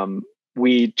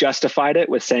 We justified it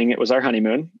with saying it was our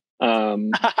honeymoon.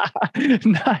 Nice.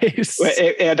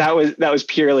 And that was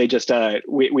purely just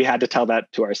we had to tell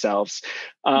that to ourselves.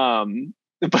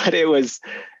 But it was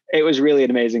really an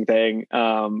amazing thing.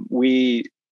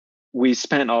 We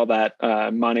spent all that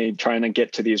money trying to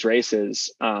get to these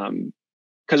races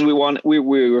because we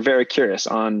were very curious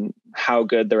on how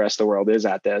good the rest of the world is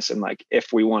at this, and like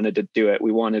if we wanted to do it,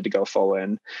 we wanted to go full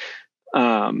in.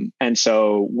 And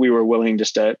so we were willing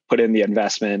just to put in the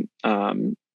investment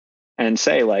and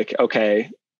say like, okay,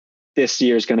 this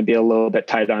year is going to be a little bit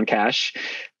tight on cash.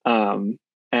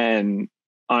 And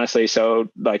honestly, so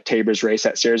like Tabor's race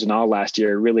at Sierre-Zinal last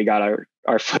year really got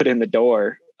our foot in the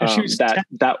door. She was 10th,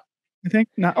 I think,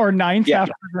 or 9th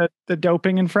after the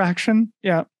doping infraction.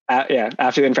 Yeah.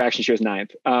 After the infraction, she was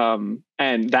ninth.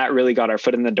 And that really got our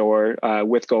foot in the door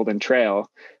with Golden Trail,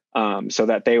 so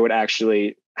that they would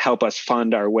actually help us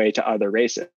fund our way to other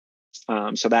races.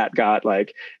 So that got,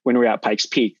 like, when we were at Pikes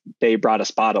Peak, they brought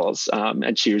us bottles.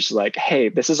 And she was like, hey,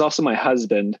 this is also my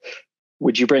husband.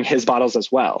 Would you bring his bottles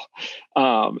as well?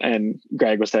 And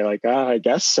Greg was there like, I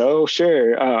guess so,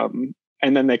 sure.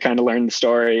 And then they kind of learned the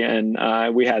story,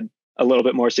 and we had a little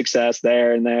bit more success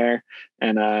there. And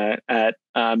at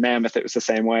Mammoth, it was the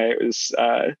same way. It was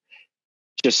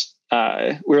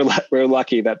we were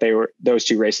lucky that those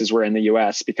two races were in the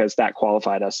US, because that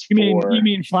qualified us. You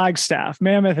mean Flagstaff?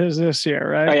 Mammoth is this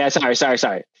year, right? Oh yeah, sorry.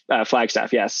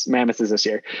 Flagstaff, yes. Mammoth is this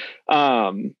year.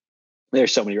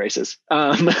 There's so many races.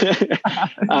 And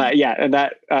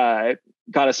that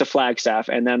got us to Flagstaff,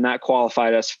 and then that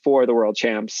qualified us for the World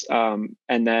Champs. And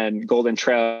then Golden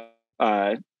Trail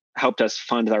helped us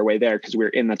fund our way there, because we were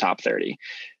in the top 30.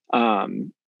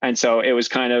 And so it was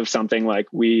kind of something like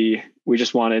we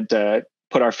just wanted to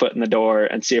put our foot in the door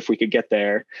and see if we could get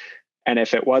there. And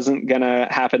if it wasn't going to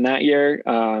happen that year,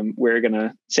 we're going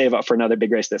to save up for another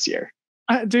big race this year.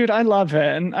 Dude, I love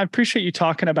it. And I appreciate you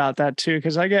talking about that too,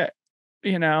 because I get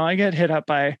hit up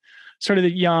by sort of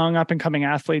the young up and coming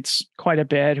athletes quite a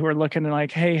bit who are looking at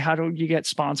like, hey, how do you get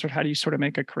sponsored? How do you sort of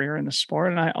make a career in the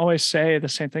sport? And I always say the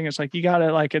same thing. It's like, you got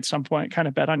to, like, at some point kind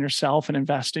of bet on yourself and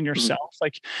invest in yourself. Mm-hmm.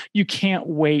 Like, you can't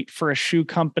wait for a shoe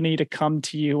company to come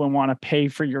to you and want to pay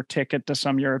for your ticket to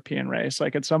some European race.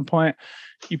 Like, at some point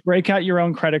you break out your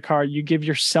own credit card, you give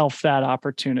yourself that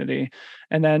opportunity.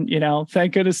 And then,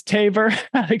 thank goodness Tabor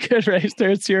had a good race there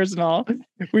at Sierre-Zinal.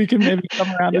 We can maybe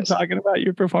come around to talking about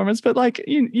your performance, but like,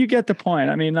 you get the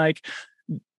point. I mean, like,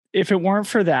 if it weren't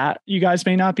for that, you guys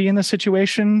may not be in the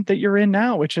situation that you're in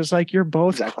now, which is like, you're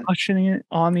both crushing it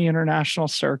on the international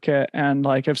circuit and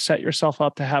like have set yourself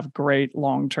up to have great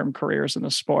long-term careers in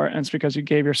the sport. And it's because you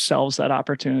gave yourselves that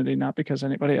opportunity, not because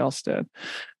anybody else did.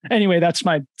 Anyway, that's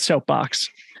my soapbox.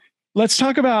 Let's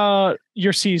talk about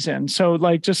your season. So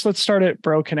like, let's start at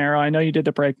Broken Arrow. I know you did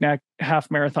the Breakneck Half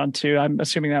Marathon too. I'm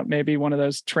assuming that may be one of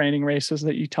those training races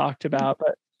that you talked about,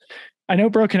 but I know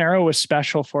Broken Arrow was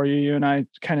special for you. You and I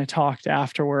kind of talked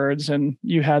afterwards, and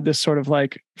you had this sort of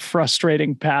like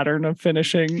frustrating pattern of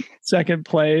finishing second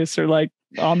place or like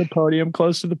on the podium,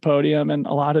 close to the podium, and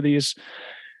a lot of these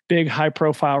big high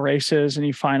profile races. And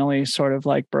you finally sort of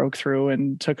like broke through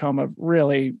and took home a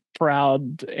really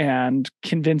proud and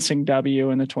convincing W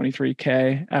in the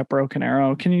 23K at Broken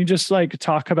Arrow. Can you just like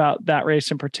talk about that race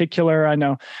in particular? I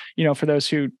know, for those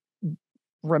who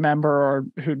remember or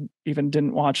who even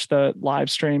didn't watch the live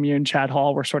stream, you and Chad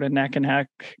Hall were sort of neck and neck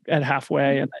at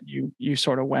halfway, and then you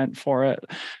sort of went for it.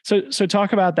 So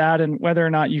talk about that and whether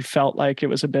or not you felt like it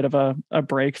was a bit of a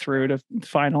breakthrough to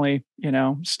finally,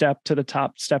 step to the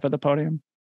top step of the podium.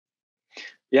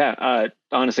 Yeah,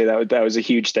 honestly, that was a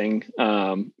huge thing.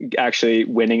 Actually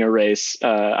winning a race,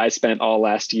 I spent all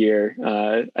last year.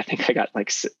 I think I got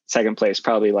like second place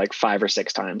probably like 5 or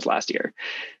 6 times last year.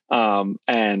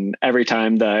 And every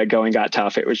time the going got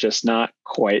tough, it was just not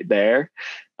quite there.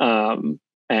 And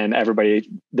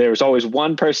there was always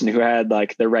one person who had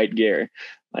like the right gear.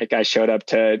 Like, I showed up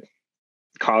to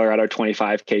Colorado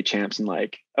 25K champs and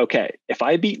like, okay, if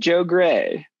I beat Joe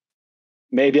Gray,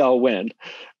 maybe I'll win.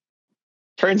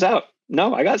 Turns out,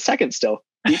 no, I got second still.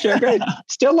 Beat Joe Gray,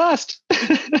 still lost.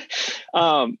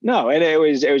 No, and it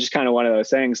was just kind of one of those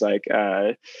things. Like,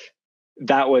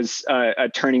 that was a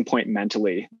turning point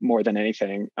mentally more than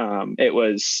anything. It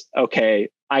was, okay,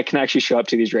 I can actually show up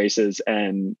to these races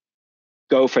and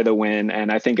go for the win.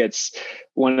 And I think it's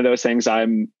one of those things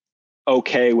I'm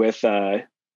okay with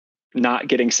not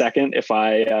getting second if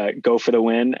I go for the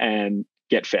win and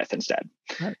get fifth instead.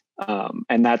 Right.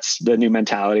 And that's the new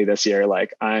mentality this year.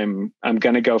 Like, I'm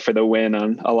going to go for the win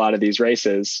on a lot of these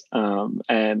races,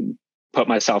 and put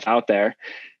myself out there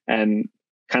and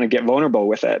kind of get vulnerable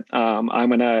with it. I'm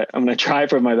going to try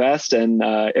for my best. And,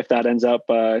 if that ends up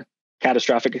a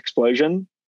catastrophic explosion,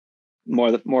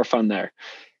 more fun there.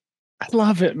 I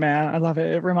love it, man. I love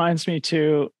it. It reminds me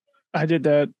too, I did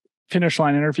the finish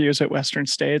line interviews at Western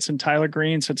States, and Tyler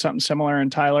Green said something similar.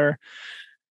 And Tyler,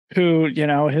 who,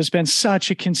 has been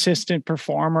such a consistent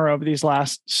performer over these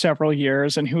last several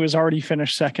years and who has already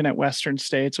finished second at Western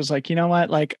States, was like, you know what?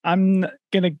 Like,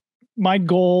 my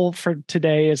goal for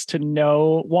today is to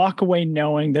walk away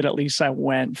knowing that at least I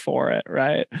went for it.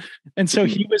 Right. And so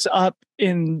he was up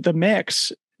in the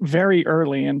mix very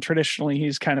early, and traditionally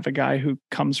he's kind of a guy who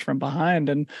comes from behind.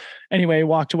 And anyway,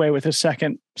 walked away with his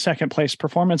second place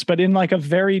performance, but in like a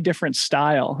very different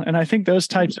style. And I think those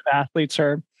types of athletes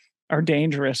are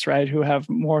dangerous, right? Who have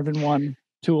more than one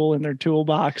tool in their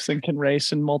toolbox and can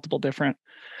race in multiple different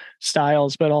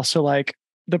styles, but also like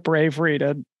the bravery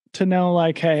to know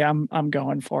like, hey, I'm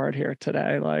going for it here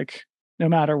today. Like no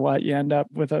matter what, you end up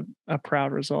with a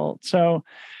proud result. So,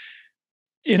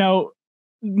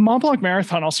 Mont Blanc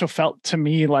Marathon also felt to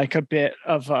me like a bit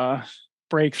of a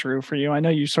breakthrough for you. I know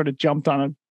you sort of jumped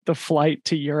on the flight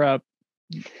to Europe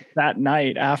that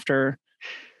night after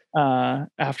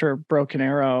Broken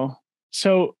Arrow.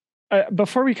 So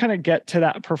before we kind of get to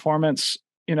that performance,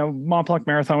 Mont Blanc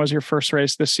Marathon was your first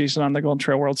race this season on the Golden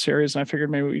Trail World Series. And I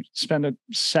figured maybe we'd spend a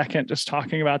second just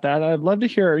talking about that. I'd love to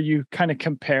hear you kind of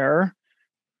compare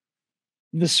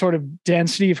the sort of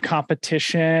density of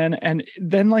competition and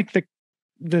then like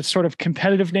the sort of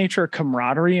competitive nature,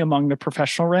 camaraderie among the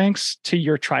professional ranks to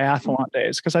your triathlon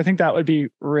days. Cause I think that would be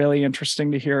really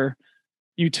interesting to hear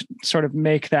you sort of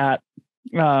make that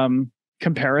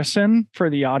comparison for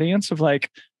the audience of like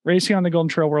racing on the Golden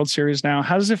Trail World Series now.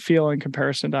 How does it feel in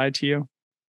comparison to ITU?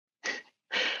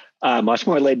 Much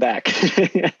more laid back.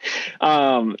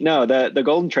 No, the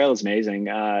Golden Trail is amazing.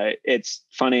 It's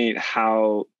funny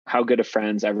how good of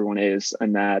friends everyone is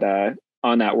in that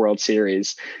on that World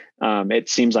Series. It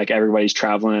seems like everybody's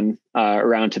traveling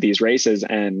around to these races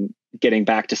and getting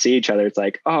back to see each other. It's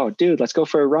like, oh, dude, let's go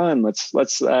for a run.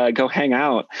 Let's go hang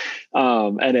out.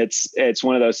 And it's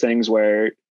one of those things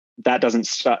where that doesn't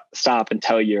stop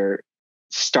until you're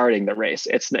starting the race.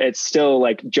 It's still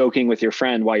like joking with your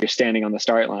friend while you're standing on the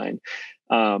start line.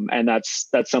 And that's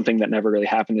something that never really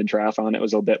happened in triathlon. It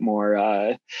was a bit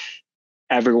more,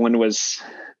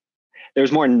 there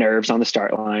was more nerves on the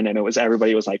start line, and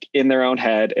everybody was like in their own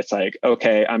head. It's like,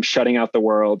 okay, I'm shutting out the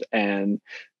world and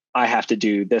I have to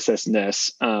do this, and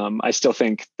this. I still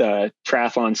think the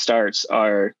triathlon starts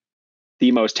are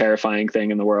the most terrifying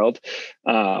thing in the world.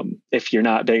 If you're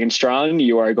not big and strong,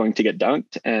 you are going to get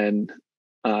dunked. And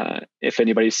if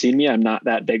anybody's seen me, I'm not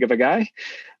that big of a guy.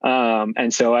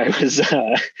 And so I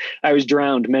was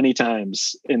drowned many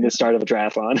times in the start of a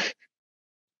triathlon.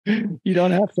 You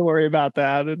don't have to worry about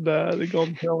that in the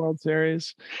Golden Trail World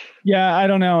Series. Yeah, I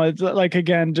don't know. It's like,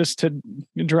 again, just to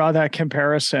draw that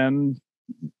comparison,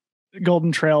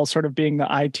 Golden Trail sort of being the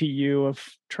ITU of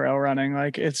trail running,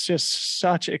 like it's just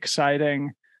such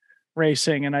exciting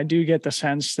racing. And I do get the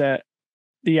sense that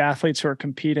the athletes who are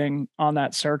competing on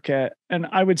that circuit, and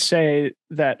I would say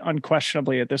that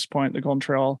unquestionably at this point, the Golden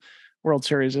Trail World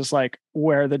Series is like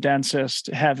where the densest,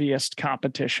 heaviest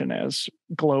competition is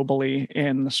globally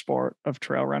in the sport of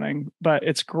trail running. But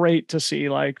it's great to see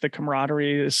like the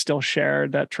camaraderie is still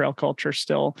shared, that trail culture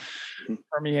still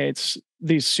permeates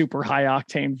these super high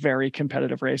octane, very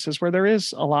competitive races where there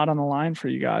is a lot on the line for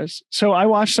you guys. So I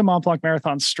watched the Mont Blanc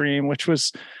Marathon stream, which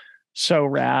was so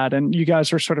rad. And you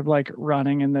guys were sort of like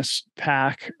running in this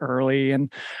pack early.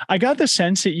 And I got the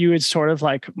sense that you had sort of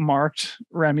like marked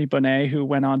Remy Bonnet, who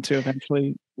went on to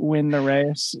eventually win the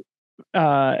race.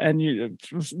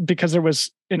 Because there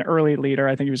was an early leader,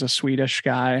 I think he was a Swedish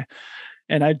guy.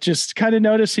 And I just kind of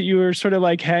noticed that you were sort of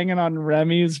like hanging on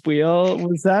Remy's wheel.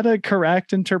 Was that a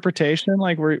correct interpretation?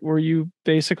 Like, were you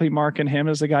basically marking him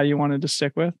as the guy you wanted to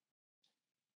stick with?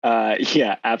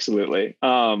 Yeah, absolutely.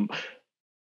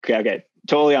 Okay.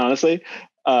 Totally honestly,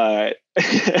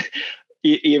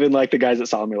 even like the guys that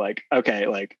saw me, like, okay,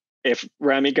 like if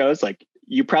Remy goes, like,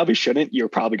 you probably shouldn't, you're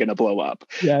probably going to blow up.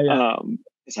 Yeah.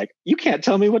 It's like, you can't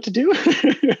tell me what to do.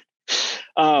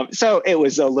 So it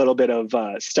was a little bit of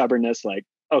stubbornness, like,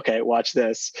 okay, watch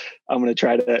this. I'm going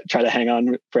to try to hang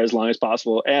on for as long as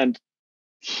possible. And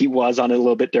he was on a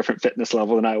little bit different fitness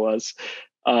level than I was.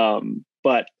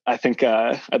 But I think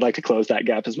I'd like to close that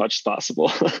gap as much as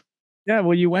possible. Yeah,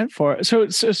 well, you went for it. So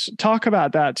talk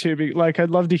about that too. Like, I'd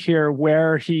love to hear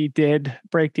where he did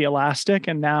break the elastic.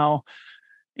 And now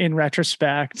in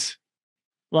retrospect,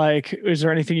 like, is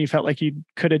there anything you felt like you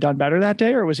could have done better that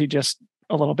day, or was he just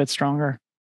a little bit stronger?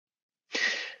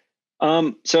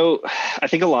 So I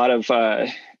think a lot of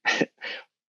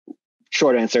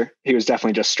short answer, he was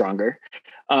definitely just stronger.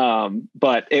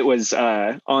 But it was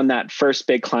on that first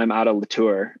big climb out of La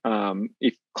Tour.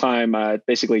 You climb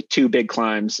basically two big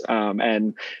climbs,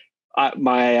 and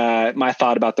my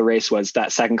thought about the race was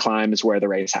that second climb is where the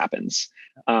race happens.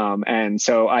 And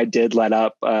so I did let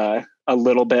up a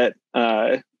little bit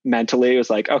mentally. It was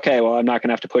like, okay, well, I'm not going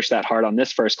to have to push that hard on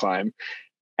this first climb.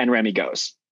 And Remy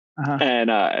goes. Uh-huh.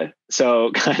 And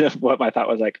so kind of what my thought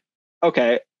was like,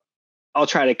 okay, I'll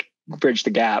try to bridge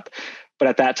the gap. But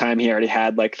at that time, he already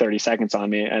had like 30 seconds on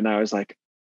me. And I was like,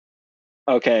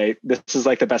 okay, this is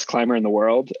like the best climber in the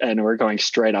world. And we're going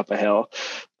straight up a hill.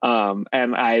 And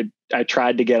I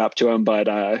tried to get up to him,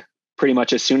 but pretty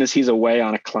much as soon as he's away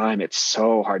on a climb, it's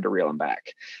so hard to reel him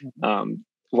back.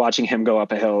 watching him go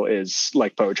up a hill is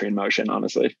like poetry in motion,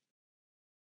 honestly.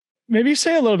 Maybe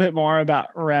say a little bit more about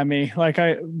Remy. Like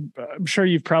I'm sure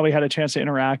you've probably had a chance to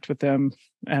interact with them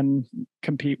and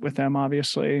compete with them,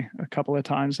 obviously, a couple of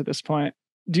times at this point.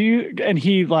 And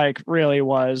he like really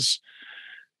was,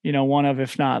 one of,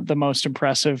 if not the most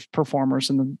impressive performers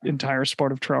in the entire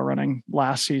sport of trail running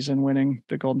last season, winning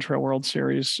the Golden Trail World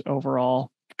Series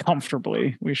overall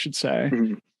comfortably, we should say.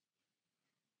 Mm-hmm.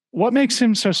 What makes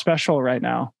him so special right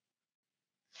now?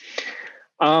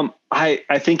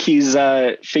 I think he's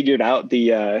figured out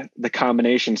the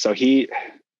combination. So he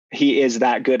is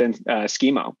that good in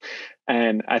skimo,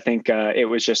 and I think it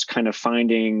was just kind of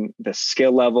finding the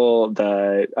skill level,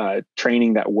 the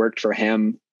training that worked for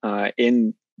him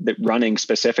in the running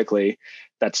specifically.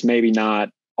 That's maybe not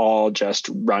all just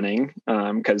running,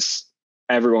 because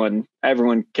everyone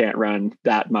can't run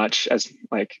that much as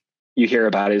like you hear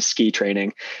about his ski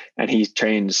training, and he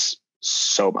trains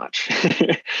so much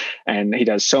and he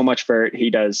does so much vert. He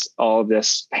does all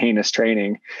this heinous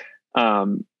training.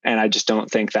 And I just don't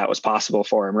think that was possible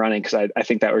for him running, because I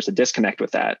think that was a disconnect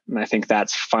with that. And I think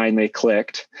that's finally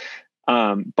clicked.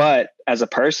 But as a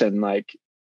person, like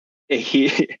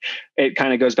it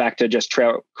kind of goes back to just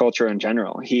trail culture in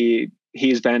general.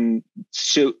 He's been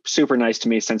super nice to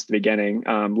me since the beginning.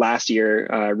 Last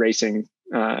year, racing,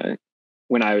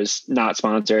 when I was not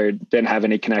sponsored, didn't have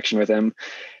any connection with him,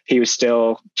 he was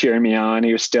still cheering me on.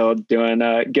 He was still doing,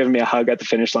 giving me a hug at the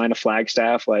finish line of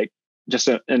Flagstaff, like just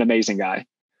an amazing guy.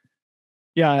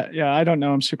 Yeah. I don't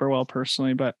know him super well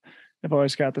personally, but I've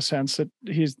always got the sense that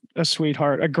he's a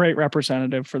sweetheart, a great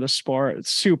representative for the sport.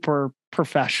 It's super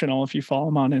professional. If you follow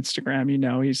him on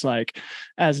Instagram, he's like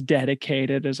as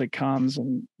dedicated as it comes.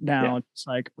 And now it's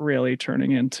like really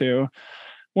turning into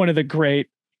one of the great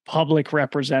public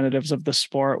representatives of the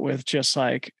sport with just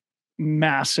like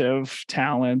massive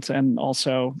talent, and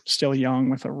also still young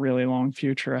with a really long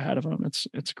future ahead of him.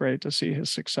 It's great to see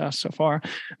his success so far.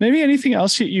 Maybe anything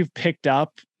else you've picked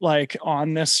up like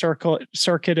on this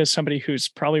circuit as somebody who's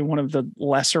probably one of the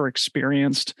lesser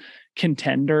experienced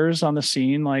contenders on the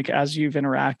scene, like as you've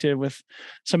interacted with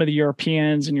some of the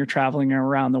Europeans and you're traveling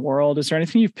around the world, is there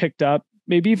anything you've picked up,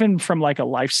 maybe even from like a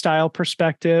lifestyle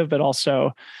perspective, but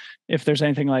also if there's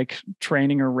anything like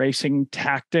training or racing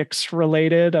tactics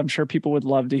related? I'm sure people would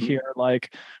love to hear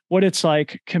like what it's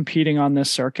like competing on this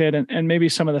circuit, and maybe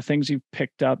some of the things you've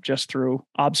picked up just through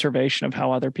observation of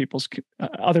how other people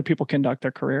conduct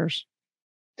their careers.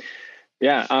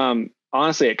 Yeah.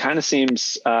 Honestly, it kind of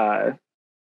seems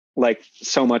like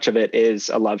so much of it is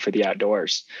a love for the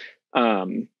outdoors.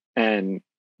 And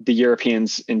the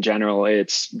Europeans in general,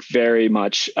 it's very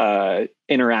much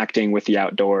interacting with the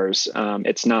outdoors.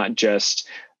 It's not just,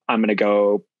 I'm going to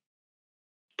go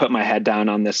put my head down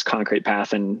on this concrete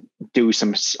path and do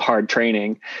some hard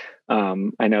training.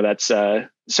 I know that's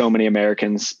so many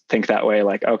Americans think that way,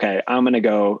 like, okay, I'm going to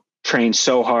go train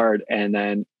so hard and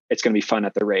then it's going to be fun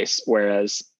at the race.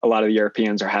 Whereas a lot of the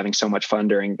Europeans are having so much fun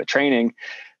during the training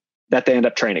that they end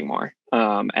up training more.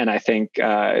 And I think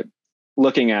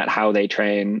looking at how they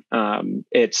train,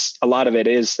 it's a lot of it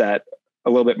is that a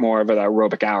little bit more of the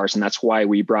aerobic hours. And that's why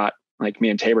we brought, like me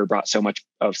and Tabor brought so much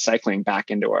of cycling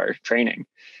back into our training,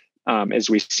 as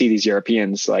we see these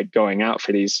Europeans like going out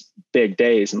for these big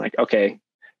days and like, okay,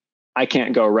 I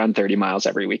can't go run 30 miles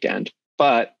every weekend,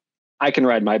 but I can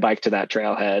ride my bike to that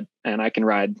trailhead and I can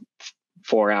ride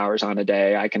 4 hours on a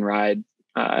day. I can ride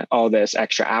all this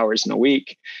extra hours in a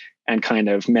week and kind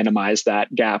of minimize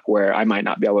that gap where I might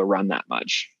not be able to run that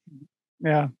much.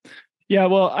 Yeah. Yeah.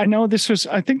 Well, I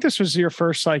think this was your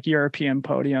first like European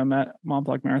podium at Mont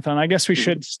Blanc Marathon. I guess we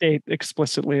should state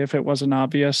explicitly, if it wasn't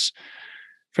obvious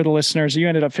for the listeners, you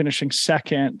ended up finishing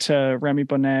second to Remy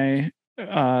Bonnet,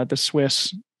 the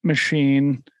Swiss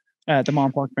machine at the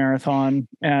Mont Blanc Marathon.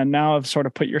 And now have sort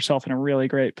of put yourself in a really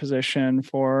great position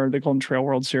for the Golden Trail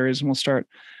World Series. And we'll start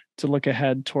to look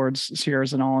ahead towards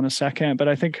Sierre-Zinal in a second. But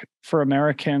I think for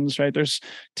Americans, right, there's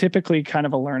typically kind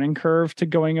of a learning curve to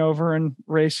going over and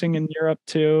racing in Europe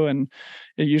too. And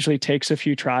it usually takes a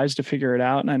few tries to figure it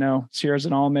out. And I know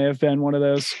Sierre-Zinal may have been one of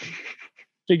those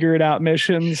figure it out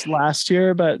missions last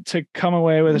year, but to come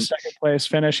away with a second place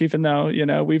finish, even though,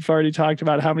 we've already talked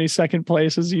about how many second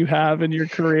places you have in your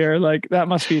career, like that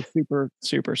must be super,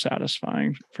 super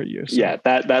satisfying for you. So. Yeah,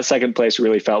 that second place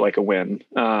really felt like a win.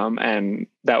 And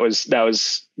that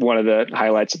was one of the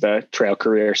highlights of the trail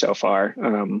career so far.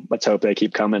 Let's hope they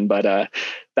keep coming, but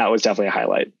that was definitely a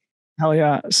highlight. Hell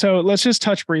yeah. So let's just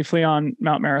touch briefly on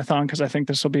Mount Marathon, because I think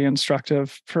this will be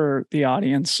instructive for the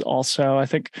audience also. I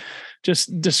think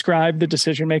just describe the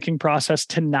decision-making process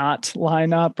to not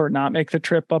line up or not make the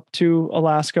trip up to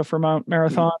Alaska for Mount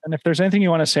Marathon. And if there's anything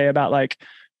you want to say about like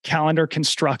calendar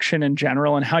construction in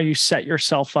general and how you set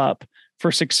yourself up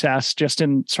for success just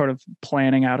in sort of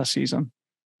planning out a season.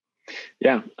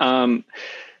 Yeah.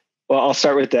 Well, I'll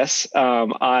start with this.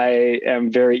 I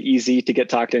am very easy to get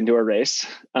talked into a race.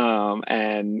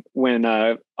 And when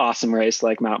an awesome race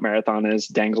like Mount Marathon is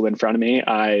dangled in front of me,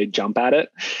 I jump at it.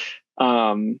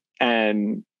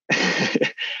 And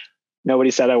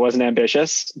nobody said I wasn't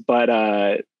ambitious, but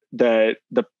a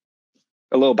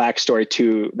little backstory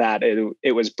to that,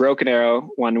 it was Broken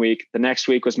Arrow one week. The next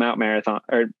week was Mount Marathon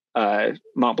or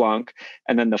Mont Blanc.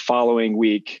 And then the following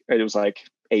week, it was like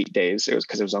 8 days. It was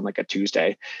because it was on like a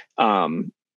Tuesday.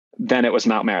 Then it was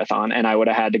Mount Marathon, and I would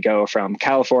have had to go from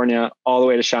California all the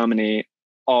way to Chamonix,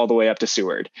 all the way up to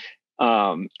Seward.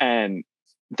 And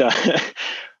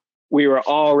we were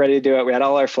all ready to do it. We had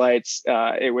all our flights.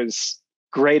 It was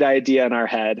great idea in our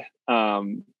head.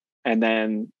 And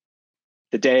then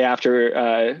the day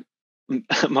after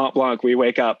Mont Blanc, we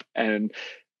wake up and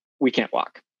we can't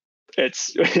walk.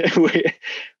 It's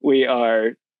we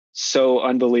are so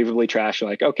unbelievably trash.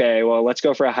 Like, okay, well, let's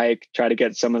go for a hike, try to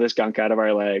get some of this gunk out of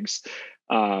our legs,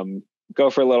 go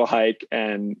for a little hike.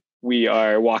 And we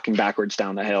are walking backwards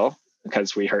down the hill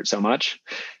because we hurt so much.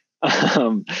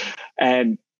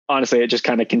 And honestly, it just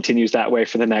kind of continues that way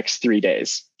for the next 3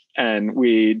 days. And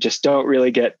we just don't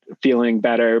really get feeling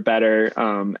better.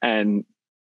 And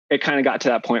it kind of got to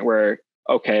that point where,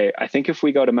 okay, I think if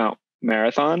we go to Mount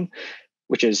Marathon,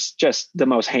 which is just the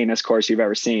most heinous course you've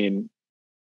ever seen,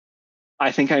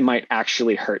 I think I might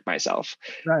actually hurt myself.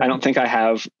 Right. I don't think I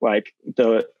have like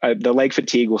the leg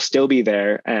fatigue will still be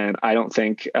there. And I don't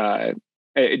think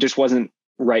it just wasn't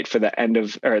right for the end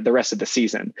of, or the rest of the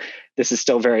season. This is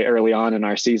still very early on in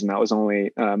our season. That was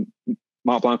only,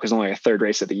 Mont Blanc was only a third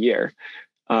race of the year.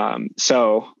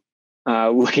 So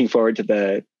looking forward to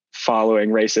the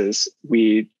following races,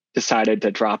 we decided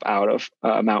to drop out of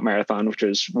Mount Marathon, which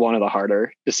was one of the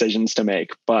harder decisions to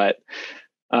make, but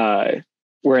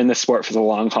we're in this sport for the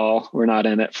long haul. We're not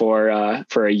in it for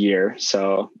a year.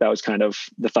 So that was kind of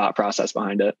the thought process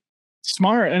behind it.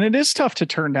 Smart. And it is tough to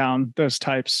turn down those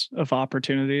types of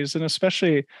opportunities. And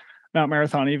especially Mount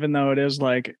Marathon, even though it is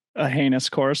like a heinous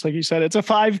course, like you said, it's a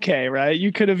 5K, right?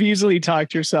 You could have easily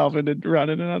talked yourself into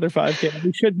running another 5K.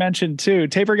 We should mention too,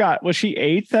 Taper was she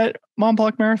 8th at Mont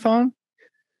Blanc Marathon?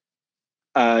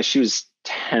 She was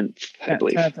 10th, I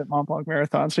believe. 10th at Mont Blanc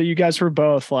Marathon. So you guys were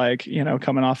both like,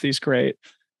 coming off these great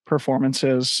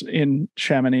performances in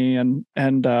Chamonix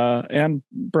and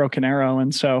Broken Arrow.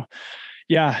 And so,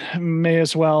 yeah, may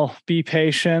as well be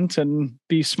patient and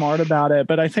be smart about it.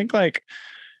 But I think like,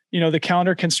 the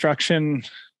calendar construction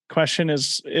question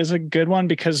is a good one,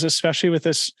 because especially with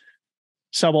this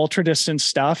sub ultra distance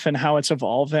stuff and how it's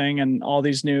evolving and all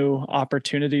these new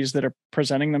opportunities that are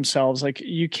presenting themselves, like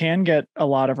you can get a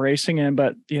lot of racing in,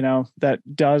 but that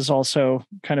does also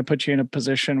kind of put you in a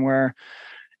position where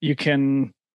you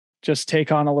can just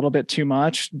take on a little bit too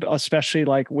much, especially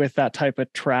like with that type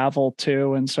of travel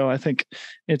too. And so I think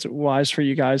it's wise for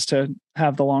you guys to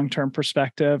have the long-term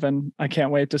perspective. And I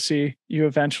can't wait to see you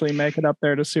eventually make it up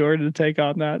there to Seward to take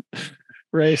on that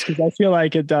race, because I feel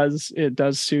like it does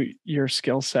suit your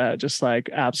skill set, just like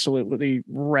absolutely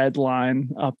red line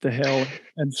up the hill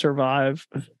and survive.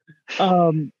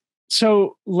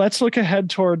 So let's look ahead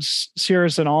towards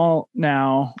Sierre-Zinal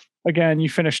now. Again, you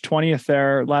finished 20th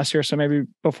there last year. So maybe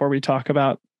before we talk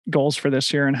about goals for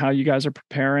this year and how you guys are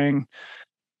preparing,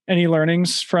 any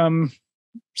learnings from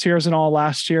Sierre-Zinal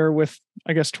last year with,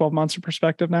 I guess, 12 months of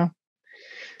perspective now?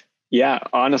 Yeah,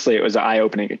 honestly, it was an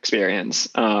eye-opening experience.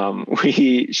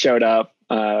 We showed up,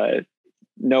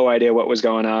 no idea what was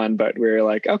going on, but we were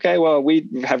like, okay, well, we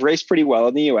have raced pretty well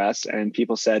in the US, and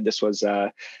people said this was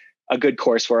a good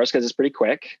course for us because it's pretty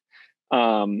quick.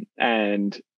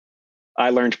 And I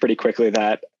learned pretty quickly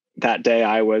that day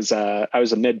I was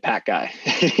a mid-pack guy.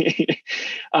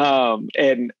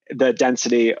 And the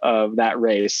density of that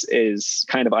race is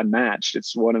kind of unmatched.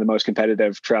 It's one of the most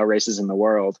competitive trail races in the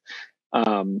world.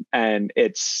 And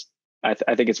it's, I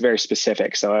think it's very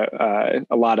specific. So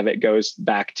a lot of it goes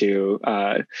back to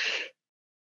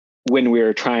when we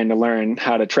were trying to learn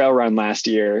how to trail run last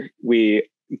year, we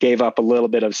gave up a little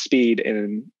bit of speed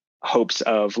in hopes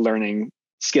of learning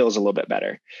skills a little bit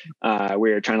better.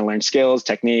 We were trying to learn skills,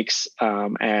 techniques,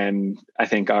 and I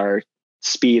think our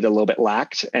speed a little bit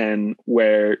lacked. And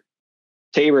where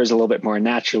Tabor is a little bit more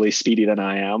naturally speedy than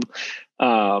I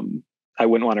am, I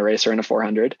wouldn't want to race her in a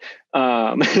 400.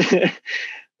 I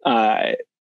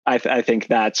think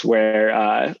that's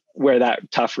where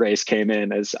that tough race came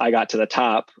in, as I got to the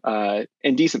top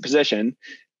in decent position,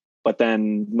 but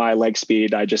then my leg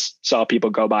speed, I just saw people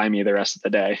go by me the rest of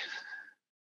the day.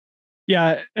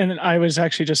 Yeah. And I was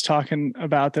actually just talking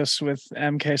about this with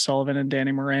MK Sullivan and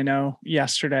Danny Moreno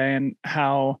yesterday, and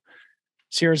how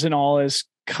Sierre-Zinal is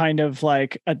kind of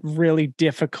like a really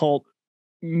difficult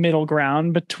middle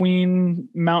ground between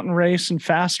mountain race and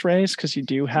fast race, because you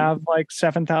do have like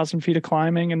 7,000 feet of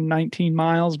climbing and 19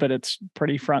 miles, but it's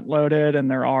pretty front loaded, and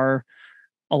there are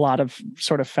a lot of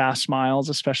sort of fast miles,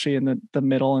 especially in the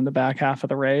middle and the back half of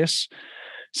the race.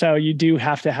 So you do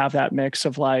have to have that mix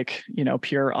of like,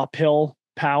 pure uphill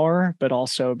power, but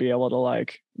also be able to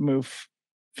like move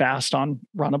fast on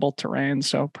runnable terrain.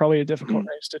 So probably a difficult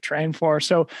race to train for.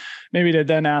 So maybe to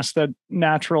then ask the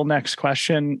natural next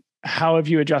question, how have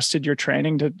you adjusted your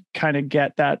training to kind of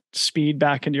get that speed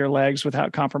back into your legs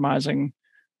without compromising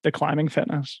the climbing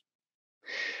fitness?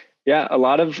 Yeah, a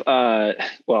lot of,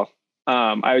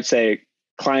 I would say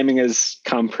climbing has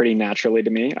come pretty naturally to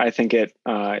me. I think it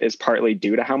is partly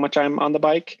due to how much I'm on the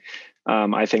bike.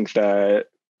 I think the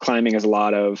climbing is a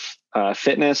lot of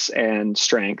fitness and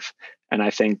strength. And I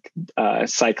think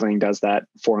cycling does that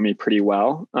for me pretty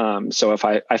well. So if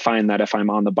I find that if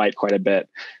I'm on the bike quite a bit,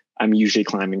 I'm usually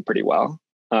climbing pretty well.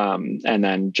 And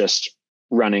then just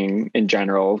running in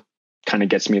general kind of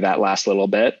gets me that last little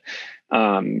bit.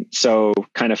 So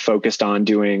kind of focused on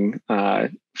doing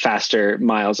faster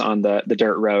miles on the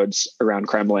dirt roads around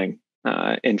Kremmling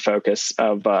in focus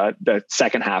of the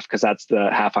second half, because that's the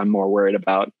half I'm more worried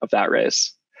about of that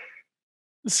race.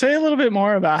 Say a little bit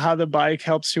more about how the bike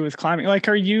helps you with climbing. Like,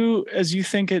 are you, as you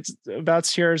think it's about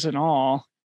Sierre-Zinal,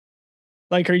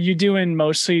 like, are you doing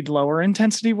mostly lower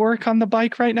intensity work on the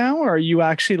bike right now, or are you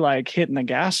actually like hitting the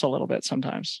gas a little bit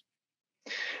sometimes?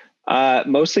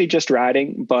 Mostly just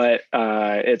riding, but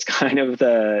it's kind of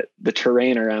the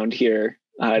terrain around here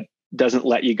doesn't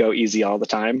let you go easy all the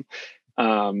time.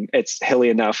 It's hilly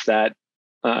enough that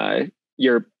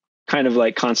you're kind of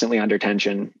like constantly under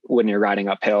tension when you're riding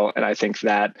uphill. And I think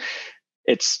that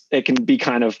it can be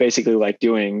kind of basically like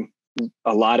doing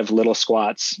a lot of little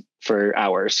squats for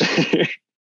hours.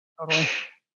 Totally.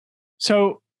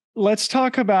 So let's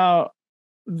talk about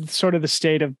sort of the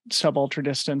state of sub ultra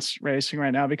distance racing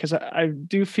right now, because I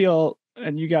do feel,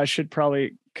 and you guys should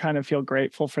probably kind of feel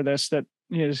grateful for this, that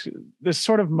this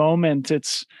sort of moment,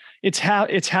 it's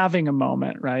having a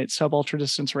moment, right? Sub ultra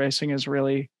distance racing is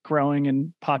really growing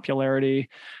in popularity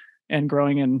and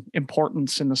growing in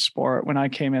importance in the sport. When I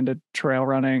came into trail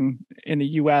running in the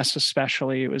US,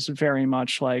 especially, it was very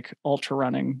much like ultra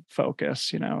running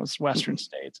focus. It was Western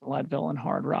States, Leadville and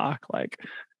Hard Rock. Like,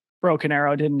 Broken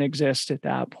Arrow didn't exist at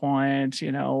that point. A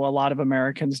lot of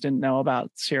Americans didn't know about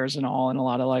Sierre-Zinal, and a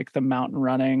lot of like the mountain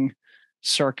running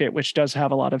circuit, which does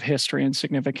have a lot of history and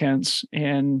significance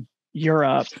in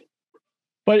Europe.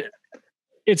 But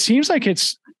it seems like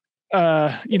it's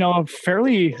a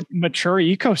fairly mature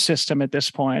ecosystem at this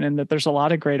point, and that there's a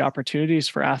lot of great opportunities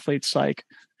for athletes like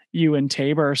you and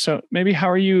Tabor. So maybe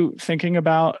how are you thinking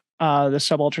about the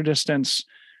sub ultra distance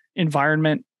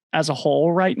environment as a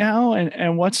whole right now?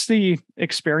 And what's the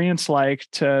experience like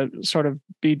to sort of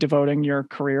be devoting your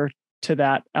career to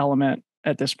that element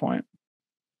at this point?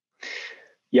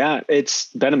 Yeah, it's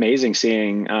been amazing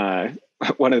seeing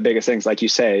one of the biggest things, like you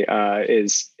say,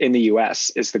 is in the US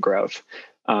is the growth.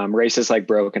 Races like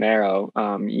Broken Arrow,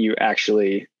 you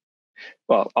actually,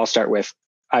 I'll start with,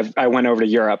 I went over to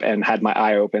Europe and had my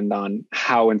eye opened on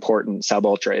how important sub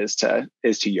ultra is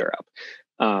to Europe.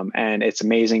 And it's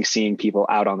amazing seeing people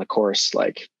out on the course.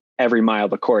 Like, every mile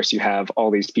of the course, you have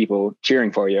all these people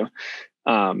cheering for you.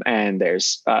 And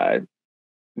there's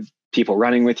people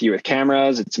running with you with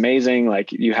cameras. It's amazing.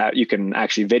 Like, you can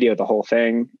actually video the whole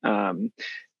thing.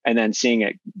 And then seeing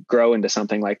it grow into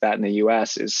something like that in the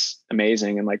US is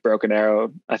amazing. And like Broken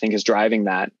Arrow, I think, is driving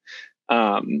that.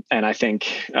 And I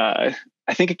think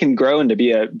it can grow into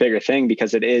be a bigger thing,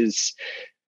 because it is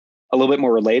a little bit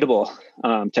more relatable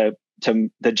to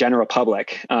the general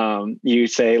public. You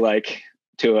say like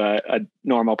to a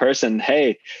normal person,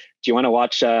 "Hey, do you want to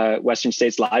watch Western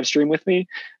States live stream with me?"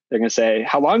 They're going to say,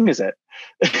 "How long is it?"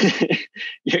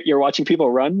 You're watching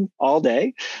people run all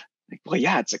day? Like, well,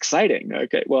 yeah, it's exciting.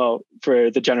 Okay, well,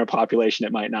 for the general population,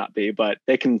 it might not be, but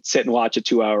they can sit and watch a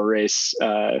 2-hour race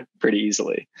pretty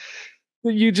easily.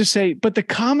 You just say, but the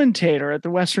commentator at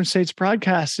the Western States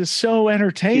broadcast is so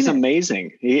entertaining. He's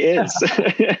amazing. He is.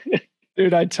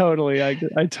 Dude, I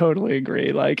totally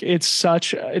agree. Like, it's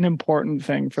such an important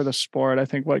thing for the sport. I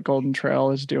think what Golden Trail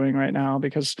is doing right now,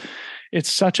 because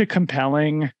it's such a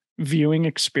compelling viewing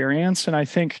experience. And I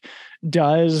think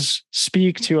does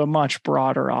speak to a much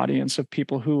broader audience of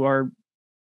people who are,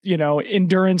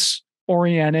 endurance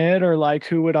oriented, or like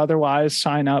who would otherwise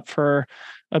sign up for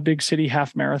a big city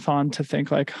half marathon to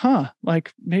think like,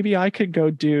 like maybe I could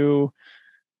go do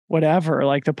whatever,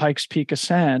 like the Pikes Peak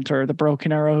Ascent or the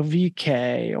Broken Arrow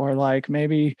VK, or like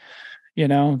maybe,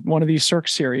 one of these Cirque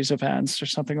Series events or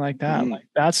something like that. Like,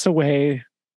 that's the way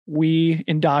we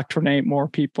indoctrinate more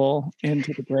people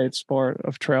into the great sport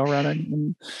of trail running,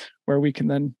 and where we can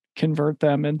then convert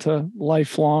them into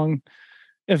lifelong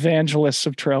evangelists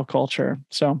of trail culture.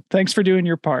 So thanks for doing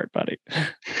your part, buddy.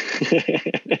 Thank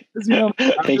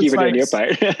you for doing your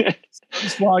part.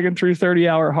 Just logging through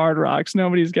 30-hour hard rocks.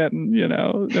 Nobody's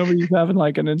nobody's having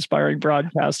like an inspiring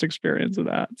broadcast experience of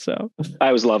that. So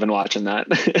I was loving watching that.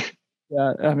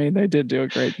 Yeah, I mean, they did do a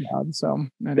great job. So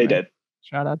anyway, they did.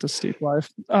 Shout out to Steep Life.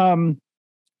 And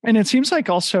it seems like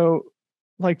also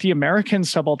like the American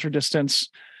sub ultra distance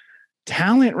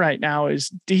talent right now is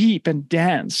deep and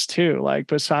dense too. Like,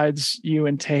 besides you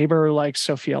and Tabor, like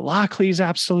Sophia Lockley's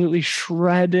absolutely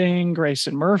shredding.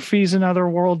 Grayson Murphy's another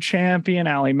world champion.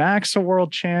 Allie Mack's a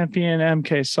world champion.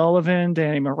 MK Sullivan,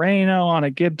 Danny Moreno,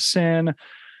 Anna Gibson,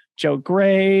 Joe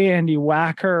Gray, Andy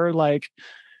Wacker. Like,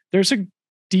 there's a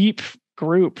deep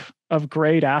group of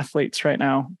great athletes right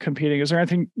now competing. Is there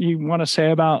anything you want to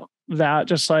say about that?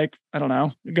 Just like, I don't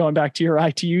know, going back to your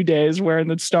ITU days wearing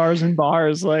the stars and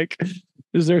bars, like,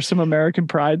 is there some American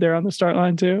pride there on the start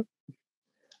line too?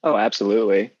 Oh,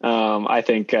 absolutely. I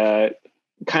think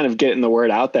kind of getting the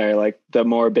word out there, like the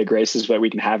more big races that we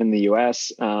can have in the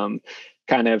US,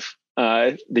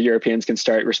 the Europeans can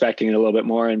start respecting it a little bit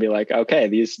more and be like, okay,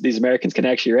 these Americans can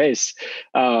actually race.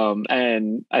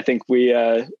 And I think we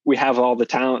have all the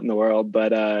talent in the world,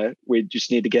 but we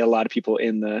just need to get a lot of people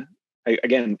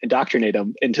indoctrinate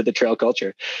them into the trail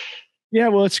culture. Yeah,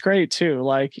 well, it's great too.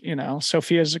 Like,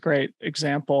 Sophia's a great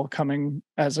example, coming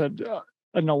as an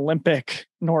Olympic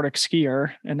Nordic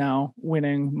skier and now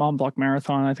winning Mont Blanc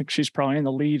Marathon. I think she's probably in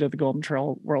the lead of the Golden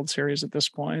Trail World Series at this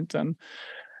point. And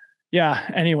yeah,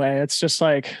 anyway, it's just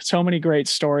like so many great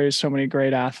stories, so many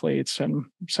great athletes, and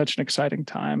such an exciting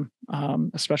time,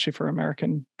 especially for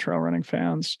American trail running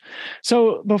fans.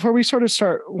 So before we sort of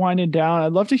start winding down,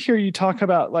 I'd love to hear you talk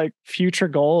about like future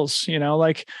goals.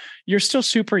 Like, you're still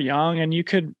super young and you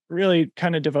could really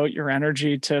kind of devote your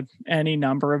energy to any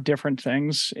number of different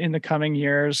things in the coming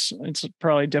years. It's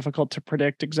probably difficult to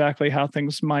predict exactly how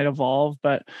things might evolve,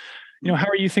 but how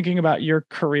are you thinking about your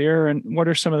career, and what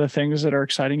are some of the things that are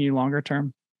exciting you longer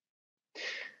term?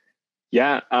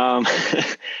 Yeah. I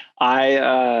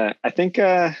think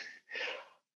I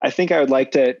would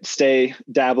like to stay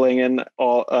dabbling in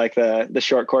all like the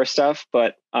short course stuff,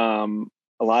 but a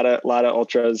lot of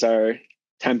ultras are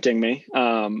tempting me.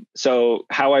 So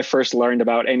how I first learned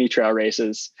about any trail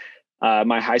races,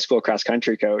 my high school cross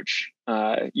country coach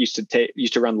used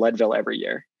to run Leadville every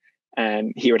year.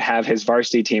 And he would have his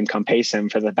varsity team come pace him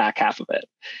for the back half of it.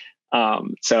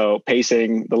 So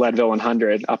pacing the Leadville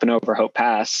 100 up and over Hope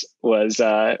Pass was,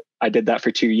 I did that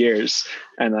for 2 years.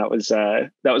 And that was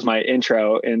my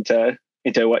intro into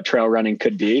what trail running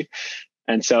could be.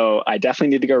 And so I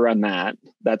definitely need to go run that.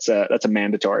 That's a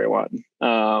mandatory one.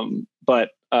 But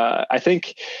I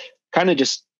think kind of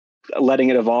just letting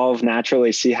it evolve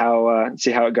naturally, see how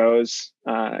it goes.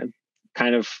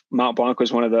 Kind of Mont Blanc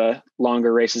was one of the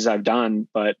longer races I've done,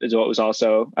 but it was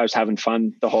also, I was having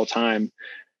fun the whole time.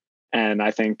 And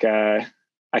I think I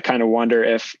kind of wonder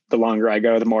if the longer I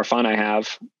go, the more fun I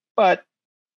have. But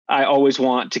I always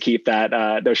want to keep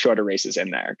that those shorter races in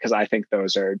there, because I think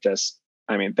those are just,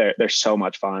 I mean, they're so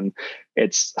much fun.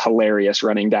 It's hilarious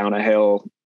running down a hill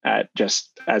at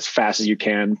just as fast as you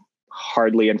can,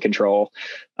 hardly in control,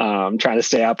 trying to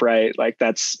stay upright. Like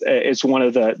it's one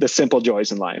of the simple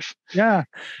joys in life. Yeah.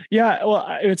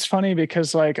 Well, it's funny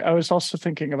because like I was also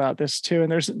thinking about this too,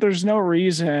 and there's no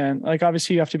reason, like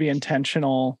obviously you have to be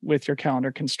intentional with your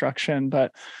calendar construction,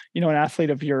 but an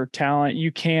athlete of your talent,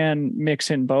 you can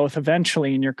mix in both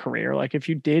eventually in your career. Like if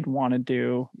you did want to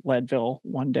do Leadville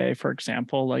one day, for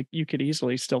example, like you could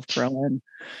easily still throw in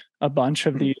a bunch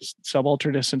of these sub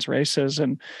ultra distance races.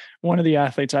 And one of the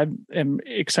athletes I am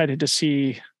excited to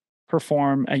see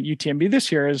perform at UTMB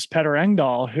this year is Petter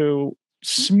Engdahl, who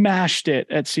smashed it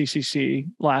at CCC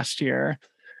last year.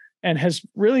 and has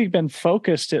really been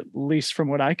focused, at least from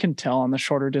what I can tell, on the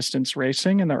shorter distance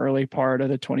racing in the early part of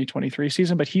the 2023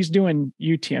 season. But he's doing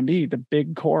UTMB, the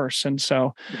big course. And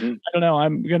so I don't know,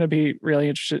 I'm going to be really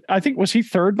interested. I think, was he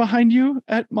third behind you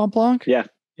at Mont Blanc? Yeah,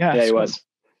 he was.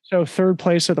 So third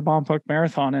place at the Mont Blanc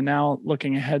Marathon, and now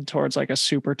looking ahead towards like a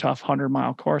super tough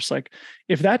 100-mile course. Like,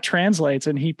 if that translates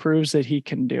and he proves that he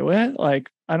can do it, like,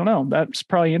 I don't know, that's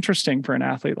probably interesting for an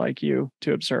athlete like you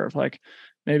to observe. Like,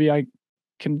 maybe I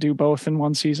can do both in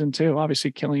one season too.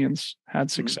 Obviously Killian's had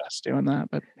success doing that,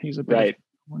 but he's a bit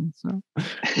one. So,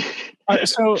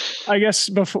 so I guess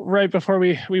before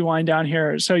we wind down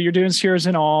here, so you're doing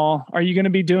Sierre-Zinal. Are you going to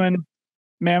be doing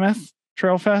Mammoth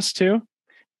Trail Fest too?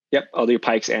 Yep, I'll do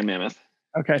Pikes and Mammoth.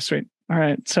 Okay, sweet. All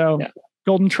right, so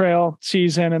Golden Trail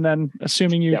season, and then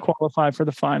assuming you qualify for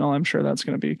the final, I'm sure that's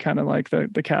going to be kind of like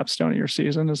the capstone of your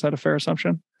season. Is that a fair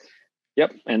assumption?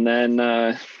 Yep, and then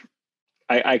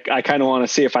I kind of want to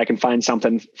see if I can find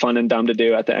something fun and dumb to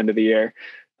do at the end of the year.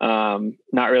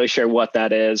 Not really sure what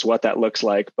that is, what that looks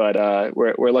like, but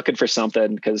we're looking for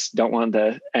something because don't want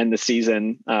to end the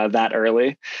season that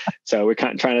early. So we're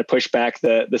kind of trying to push back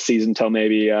the season till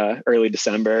maybe early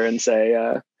December and say,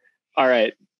 all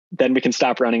right, then we can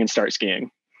stop running and start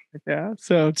skiing. Yeah.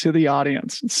 So to the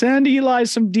audience, send Eli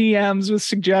some DMs with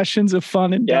suggestions of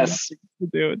fun and dumb things to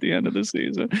do at the end of the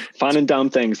season. Fun and dumb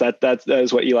things. That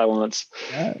is what Eli wants.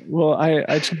 Yeah. Well,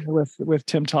 I chatted with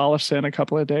Tim Tollefson a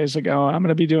couple of days ago. I'm going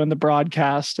to be doing the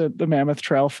broadcast at the Mammoth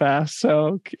Trail Fest.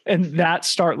 So, and that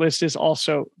start list is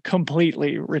also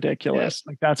completely ridiculous.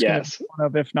 Like, that's going to be one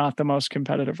of, if not the most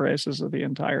competitive races of the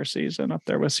entire season, up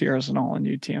there with Sierre-Zinal and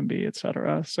UTMB, et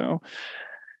cetera. So,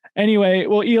 anyway,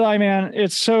 well, Eli, man,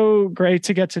 it's so great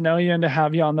to get to know you and to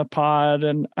have you on the pod.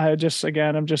 And I'm just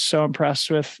so impressed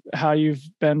with how you've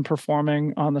been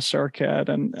performing on the circuit.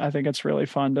 And I think it's really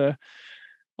fun to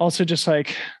also just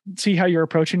like see how you're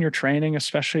approaching your training,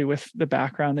 especially with the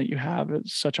background that you have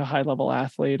as such a high level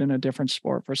athlete in a different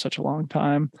sport for such a long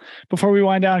time. Before we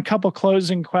wind down, a couple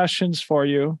closing questions for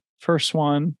you. First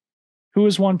one, who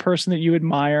is one person that you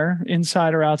admire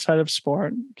inside or outside of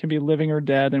sport? Can be living or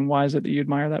dead. And why is it that you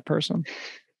admire that person?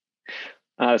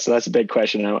 So that's a big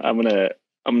question. I'm going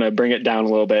to bring it down a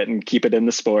little bit and keep it in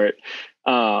the sport.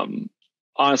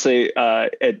 Honestly,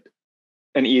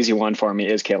 an easy one for me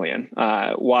is Killian.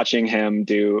 Watching him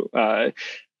do, I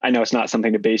know it's not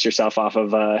something to base yourself off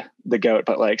of the GOAT,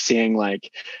 but like seeing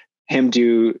like him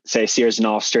do, say,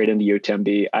 Sierre-Zinal straight into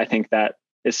UTMB, I think that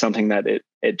is something that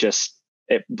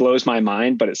it blows my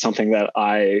mind, but it's something that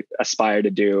I aspire to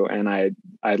do. And I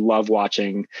love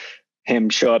watching him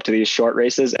show up to these short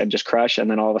races and just crush.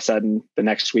 And then all of a sudden the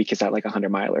next week is at like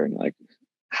 100-miler, and like,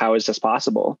 how is this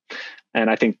possible? And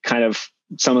I think kind of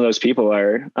some of those people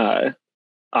are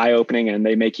eye-opening, and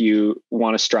they make you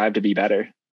want to strive to be better.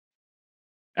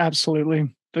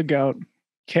 Absolutely. The GOAT,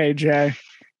 KJ.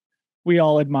 We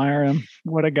all admire him.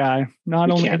 What a guy.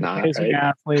 Not only an amazing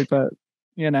athlete, but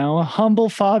a humble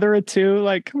father of two.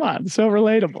 Like, come on, so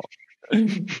relatable.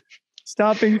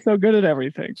 Stop being so good at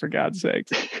everything, for God's sake.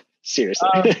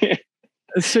 Seriously.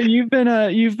 So you've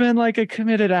been like a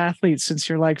committed athlete since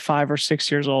you're like 5 or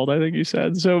 6 years old, I think you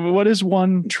said. So what is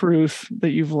one truth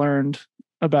that you've learned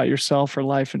about yourself or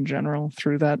life in general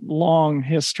through that long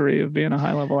history of being a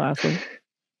high level athlete?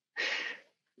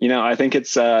 I think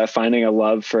it's finding a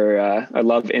love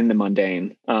in the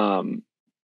mundane.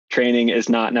 Training is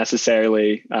not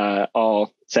necessarily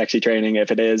all sexy training.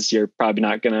 If it is, you're probably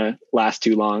not going to last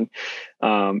too long.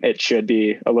 It should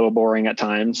be a little boring at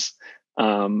times,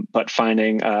 but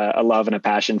finding a love and a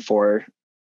passion for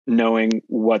knowing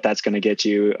what that's going to get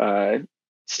you,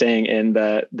 staying in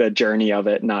the journey of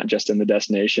it, not just in the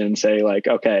destination. Say like,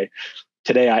 okay,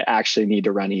 today I actually need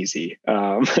to run easy.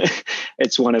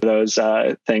 It's one of those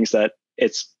things that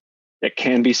it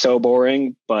can be so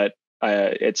boring, but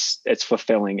it's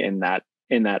fulfilling in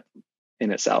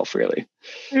itself, really.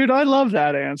 Dude, I love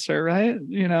that answer, right?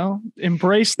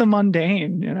 Embrace the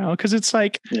mundane, because it's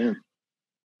like,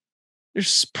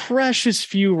 there's precious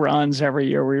few runs every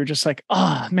year where you're just like,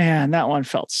 oh man, that one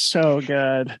felt so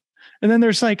good. And then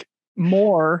there's like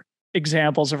more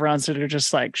examples of runs that are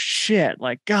just like, shit,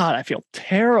 like, God, I feel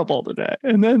terrible today.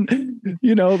 And then,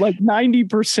 like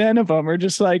 90% of them are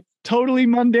just like totally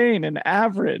mundane and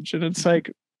average. And it's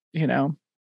like,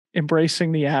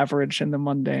 embracing the average in the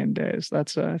mundane days.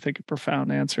 That's, I think, a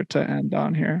profound answer to end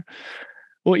on here.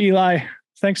 Well, Eli,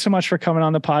 thanks so much for coming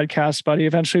on the podcast, buddy.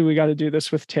 Eventually we got to do this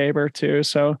with Tabor too.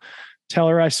 So tell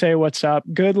her I say what's up.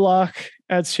 Good luck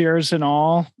at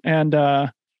Sierre-Zinal. And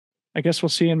I guess we'll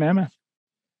see you in Mammoth.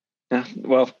 Yeah.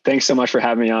 Well, thanks so much for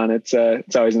having me on. It's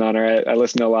always an honor. I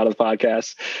listen to a lot of the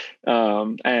podcasts,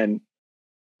 and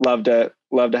love to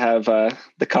have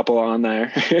the couple on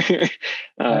there.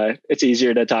 It's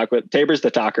easier to talk with. Tabor's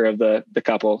the talker of the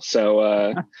couple,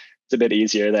 so it's a bit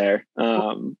easier there.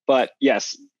 But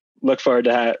yes, look forward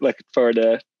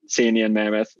to seeing you in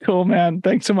Mammoth. Cool, man.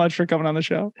 Thanks so much for coming on the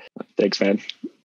show. Thanks, man.